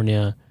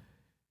California?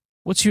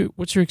 What's your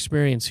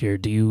experience here?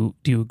 Do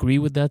you agree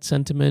with that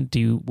sentiment?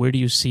 Where do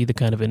you see the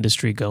kind of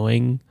industry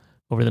going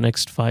over the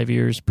next 5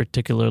 years,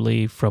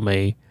 particularly from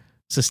a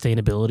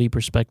sustainability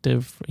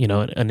perspective?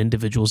 An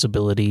individual's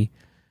ability,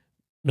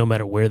 no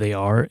matter where they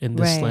are in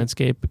this Right.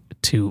 landscape,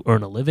 to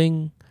earn a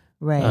living,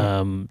 Right.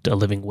 a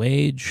living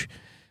wage.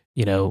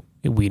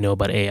 We know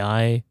about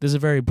AI. This is a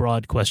very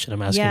broad question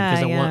I'm asking Yeah,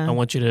 because yeah. I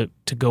want you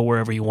to go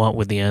wherever you want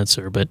with the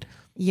answer. But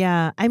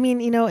Yeah. I mean,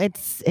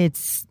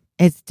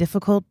 it's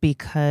difficult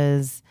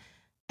because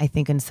I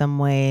think in some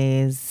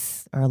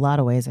ways, or a lot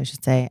of ways, I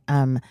should say,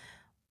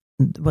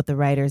 what the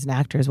writers and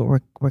actors,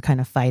 what we're kind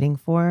of fighting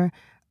for,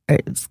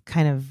 it's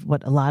kind of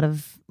what a lot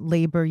of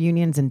labor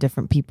unions and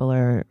different people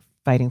are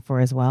fighting for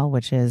as well,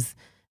 which is,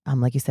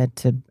 like you said,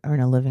 to earn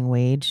a living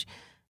wage.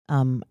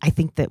 I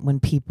think that when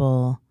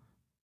people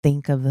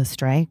think of the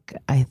strike,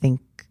 I think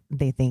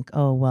they think,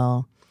 oh,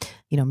 well,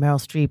 Meryl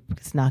Streep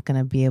is not going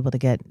to be able to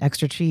get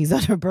extra cheese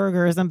on her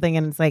burger or something.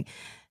 And it's like,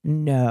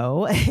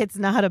 no, it's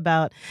not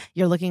about,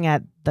 you're looking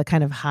at the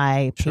kind of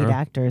high paid Sure.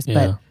 actors, Yeah.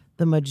 but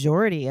the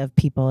majority of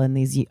people in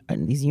these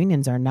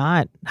unions are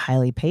not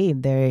highly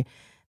paid. They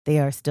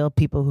are still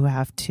people who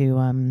have to,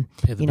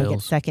 Pay the get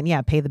bills.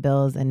 pay the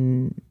bills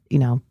and,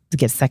 to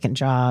get second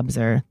jobs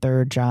or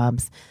third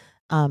jobs.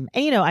 And,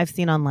 I've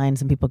seen online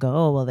some people go,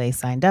 oh, well, they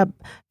signed up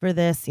for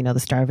this, the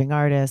starving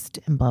artist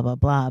and blah, blah,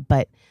 blah.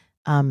 But,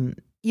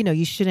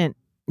 you shouldn't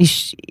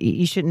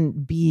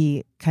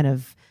be kind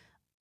of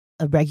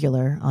a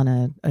regular on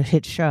a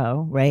hit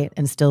show, right?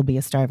 And still be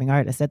a starving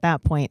artist. At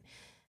that point,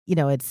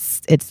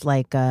 it's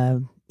like,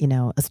 a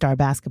star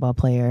basketball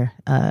player,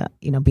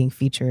 being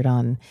featured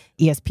on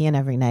ESPN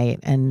every night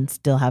and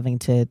still having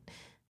to,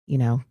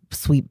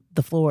 sweep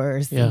the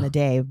floors in the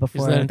day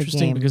before Isn't that the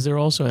interesting? game. Because they're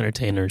also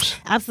entertainers.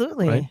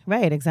 Absolutely.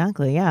 Right.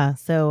 Exactly. Yeah.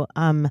 So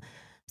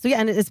yeah,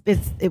 and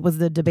it was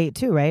the debate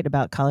too, right?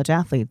 About college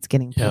athletes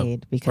getting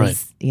paid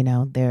because,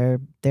 they're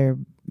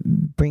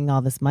bringing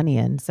all this money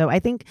in. So I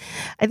think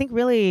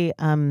really,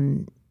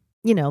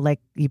 like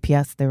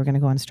UPS, they were going to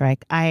go on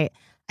strike. I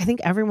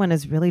think everyone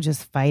is really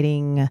just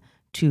fighting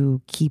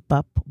to keep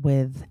up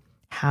with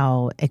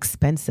how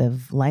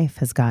expensive life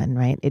has gotten,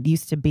 right? It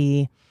used to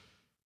be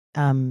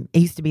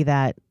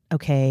that,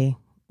 okay,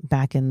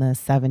 back in the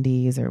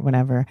 70s or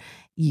whatever,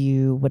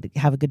 you would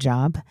have a good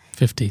job.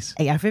 50s.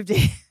 Yeah,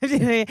 50. But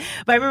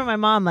I remember my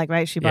mom,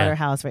 she bought her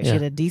house, right? She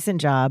had a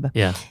decent job.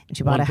 Yeah. And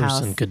she bought a house.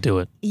 One person could do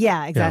it.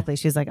 Yeah, exactly.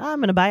 She's like, oh, I'm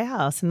going to buy a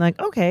house. And I'm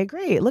like, okay,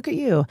 great. Look at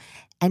you.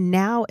 And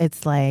now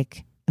it's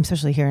like,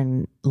 especially here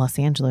in Los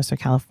Angeles or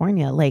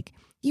California,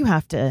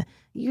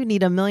 you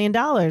need $1 million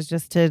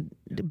just to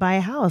buy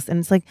a house. And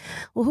it's like,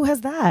 well, who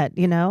has that,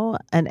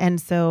 And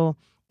so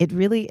it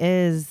really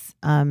is,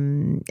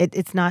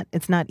 it's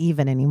not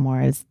even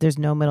anymore. There's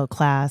no middle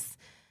class.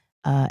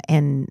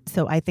 And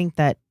so I think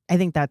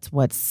that's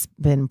what's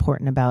been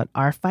important about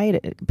our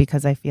fight,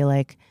 because I feel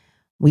like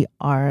we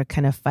are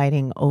kind of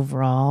fighting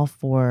overall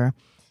for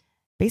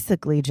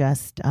basically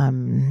just,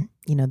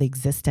 the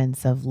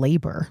existence of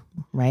labor,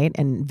 right?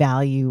 And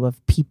value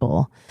of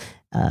people,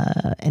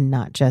 and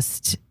not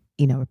just,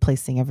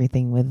 replacing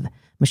everything with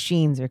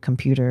machines or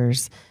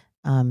computers.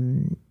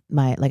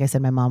 Like I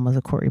said, my mom was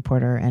a court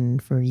reporter,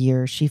 and for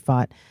years she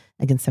fought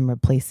against them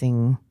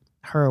replacing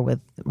her with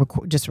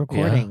just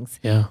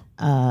recordings. Yeah.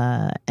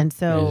 And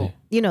so,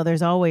 Crazy.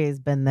 There's always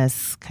been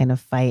this kind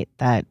of fight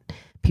that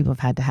people have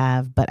had to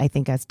have. But I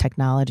think as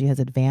technology has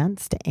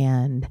advanced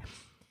and,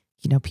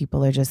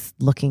 people are just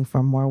looking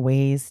for more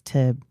ways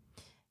to,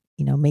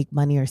 make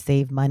money or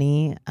save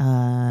money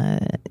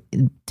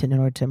in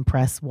order to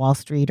impress Wall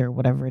Street or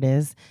whatever it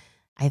is,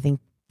 I think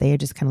they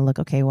just kind of look,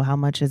 okay, well, how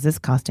much is this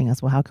costing us?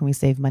 Well, how can we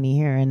save money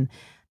here? And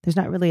there's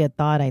not really a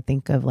thought, I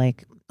think, of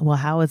well,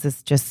 how is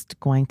this just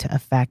going to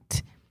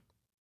affect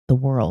the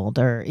world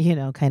or,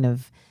 kind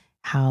of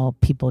how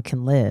people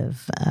can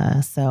live?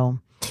 So,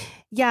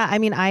 yeah, I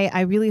mean,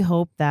 I really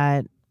hope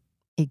that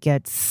it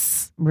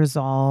gets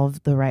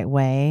resolved the right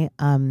way.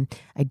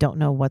 I don't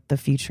know what the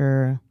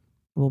future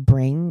will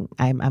bring.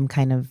 I'm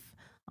kind of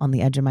on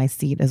the edge of my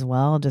seat as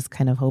well, just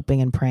kind of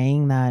hoping and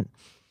praying that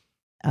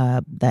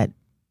that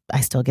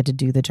I still get to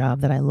do the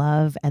job that I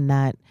love, and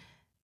that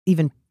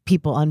even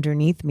people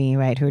underneath me,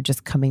 right, who are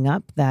just coming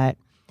up, that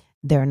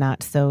they're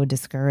not so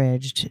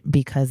discouraged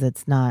because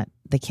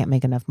they can't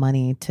make enough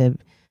money to,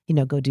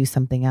 go do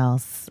something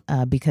else.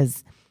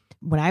 Because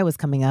when I was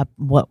coming up,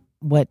 what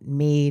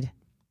made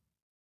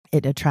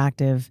it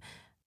attractive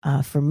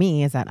for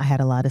me is that I had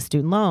a lot of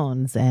student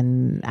loans,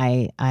 and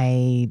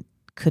I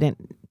couldn't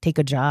take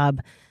a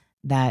job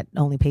that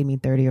only paid me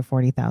 $30,000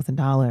 or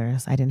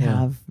 $40,000. I didn't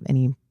have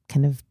any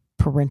kind of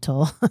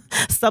parental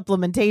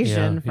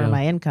supplementation for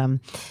my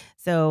income.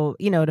 So,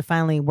 to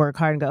finally work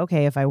hard and go,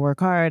 okay, if I work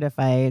hard, if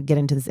I get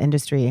into this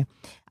industry,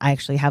 I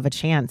actually have a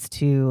chance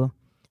to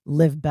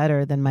live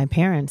better than my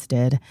parents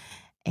did.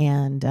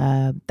 And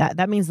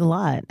that means a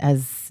lot,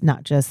 as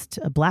not just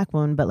a Black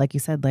woman, but like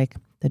you said, like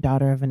the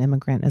daughter of an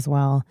immigrant as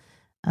well,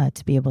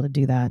 to be able to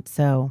do that.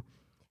 So,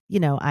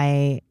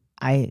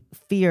 I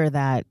fear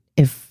that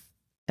if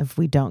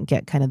we don't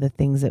get kind of the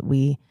things that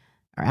we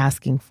are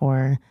asking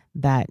for,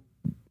 that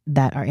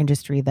our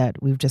industry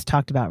that we've just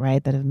talked about,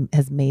 right, that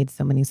has made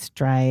so many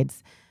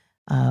strides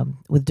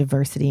with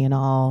diversity and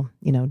all,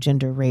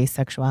 gender, race,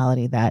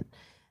 sexuality, that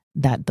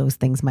those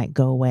things might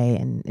go away,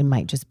 and it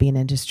might just be an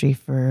industry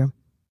for,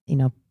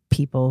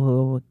 people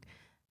who,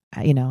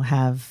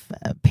 have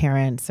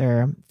parents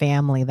or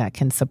family that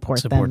can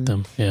support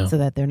them so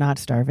that they're not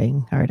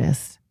starving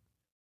artists.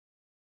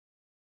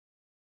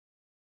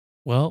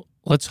 Well,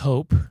 let's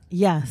hope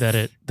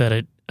that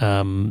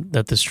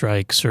the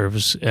strike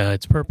serves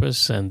its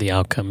purpose, and the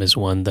outcome is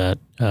one that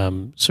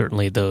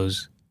certainly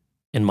those,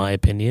 in my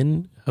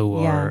opinion, who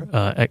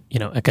are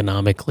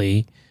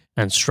economically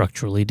and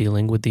structurally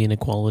dealing with the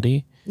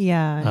inequality.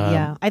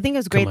 I think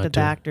it's great that the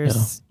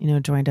actors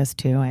joined us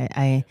too.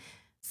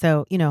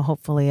 So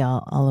hopefully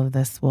all of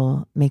this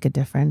will make a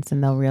difference,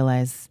 and they'll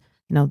realize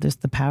there's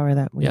the power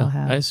that we all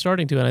have. It's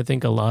starting to, and I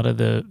think a lot of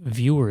the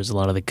viewers, a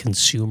lot of the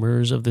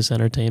consumers of this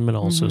entertainment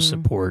also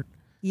support.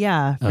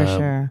 Yeah, for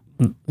sure.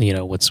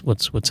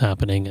 What's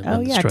happening and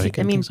the strike.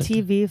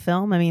 TV,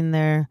 film.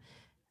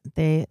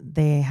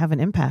 They have an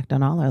impact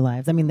on all our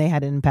lives. They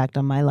had an impact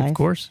on my life, of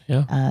course.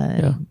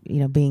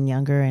 Being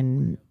younger,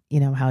 and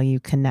how you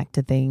connect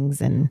to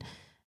things, and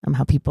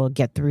how people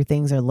get through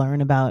things or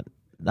learn about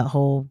the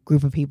whole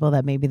group of people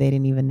that maybe they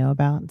didn't even know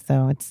about.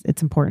 So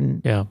it's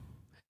important. Yeah.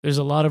 There's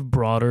a lot of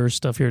broader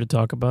stuff here to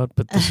talk about,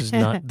 but this is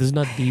not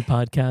the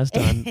podcast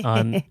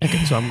on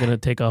so I'm going to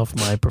take off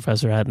my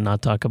professor hat and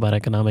not talk about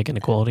economic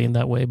inequality in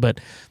that way. But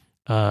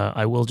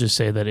I will just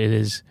say that it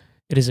is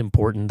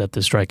important that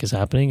the strike is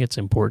happening. It's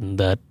important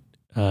that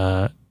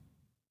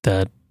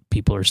that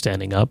people are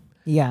standing up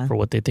for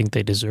what they think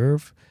they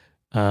deserve,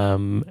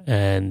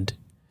 and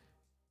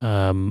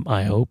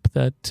I hope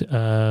that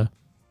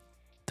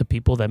the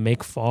people that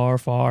make far,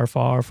 far,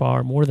 far,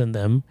 far more than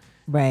them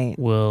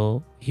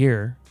will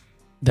hear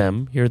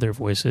their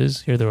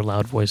voices, hear their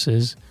loud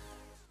voices,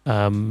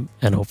 and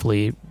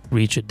hopefully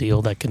reach a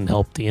deal that can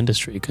help the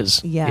industry,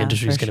 because the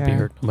industry is going to be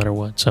hurt no matter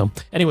what. So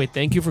anyway,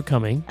 thank you for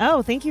coming.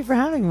 Oh, thank you for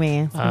having me.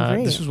 It's been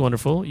great. This was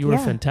wonderful. You were a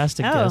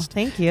fantastic guest.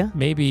 Thank you.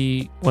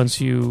 Maybe once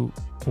you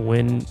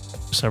win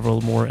several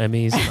more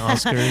Emmys and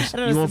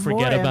Oscars, you won't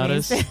forget about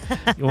us.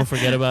 You won't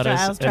forget about us.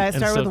 I'll try to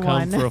start still with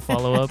come one for a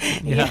follow-up.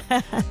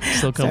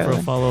 Still come for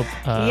a follow-up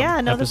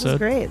episode. This is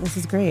great. This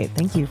is great.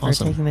 Thank you for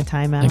taking the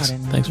time out.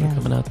 Thanks for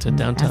coming out to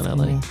downtown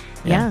LA.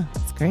 Yeah,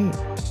 it's great.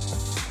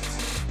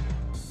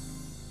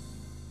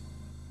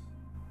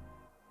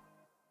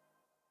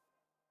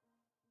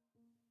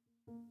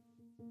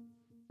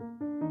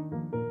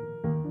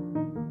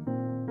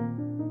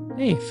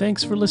 Hey,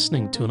 thanks for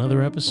listening to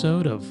another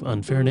episode of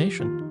Unfair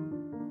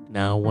Nation.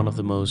 Now one of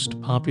the most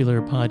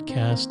popular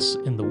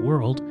podcasts in the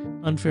world,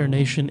 Unfair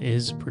Nation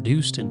is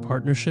produced in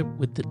partnership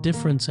with The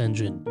Difference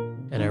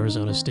Engine at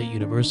Arizona State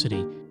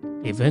University,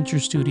 a venture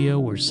studio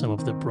where some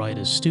of the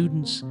brightest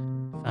students,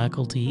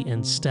 faculty,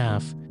 and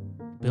staff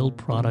build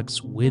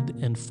products with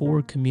and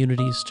for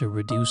communities to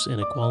reduce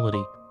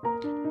inequality.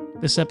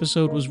 This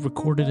episode was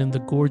recorded in the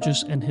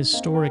gorgeous and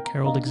historic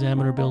Herald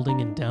Examiner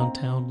building in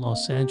downtown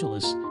Los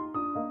Angeles,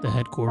 the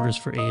headquarters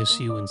for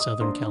ASU in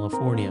Southern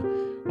California.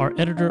 Our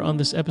editor on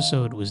this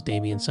episode was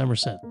Damian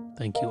Somerset.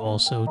 Thank you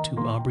also to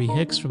Aubrey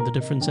Hicks from The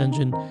Difference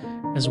Engine,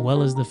 as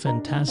well as the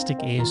fantastic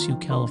ASU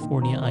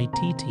California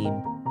IT team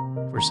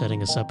for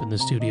setting us up in the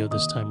studio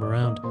this time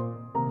around.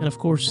 And of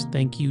course,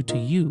 thank you to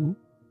you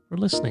for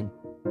listening.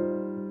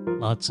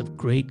 Lots of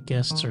great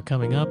guests are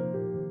coming up.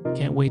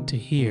 Can't wait to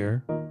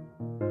hear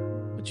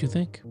what you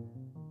think.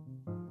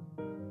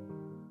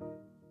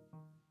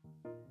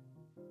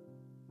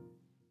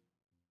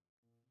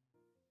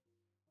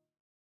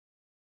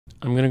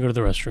 I'm going to go to the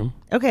restroom.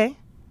 Okay.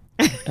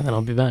 And then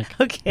I'll be back.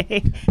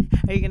 Okay.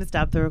 Are you going to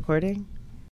stop the recording?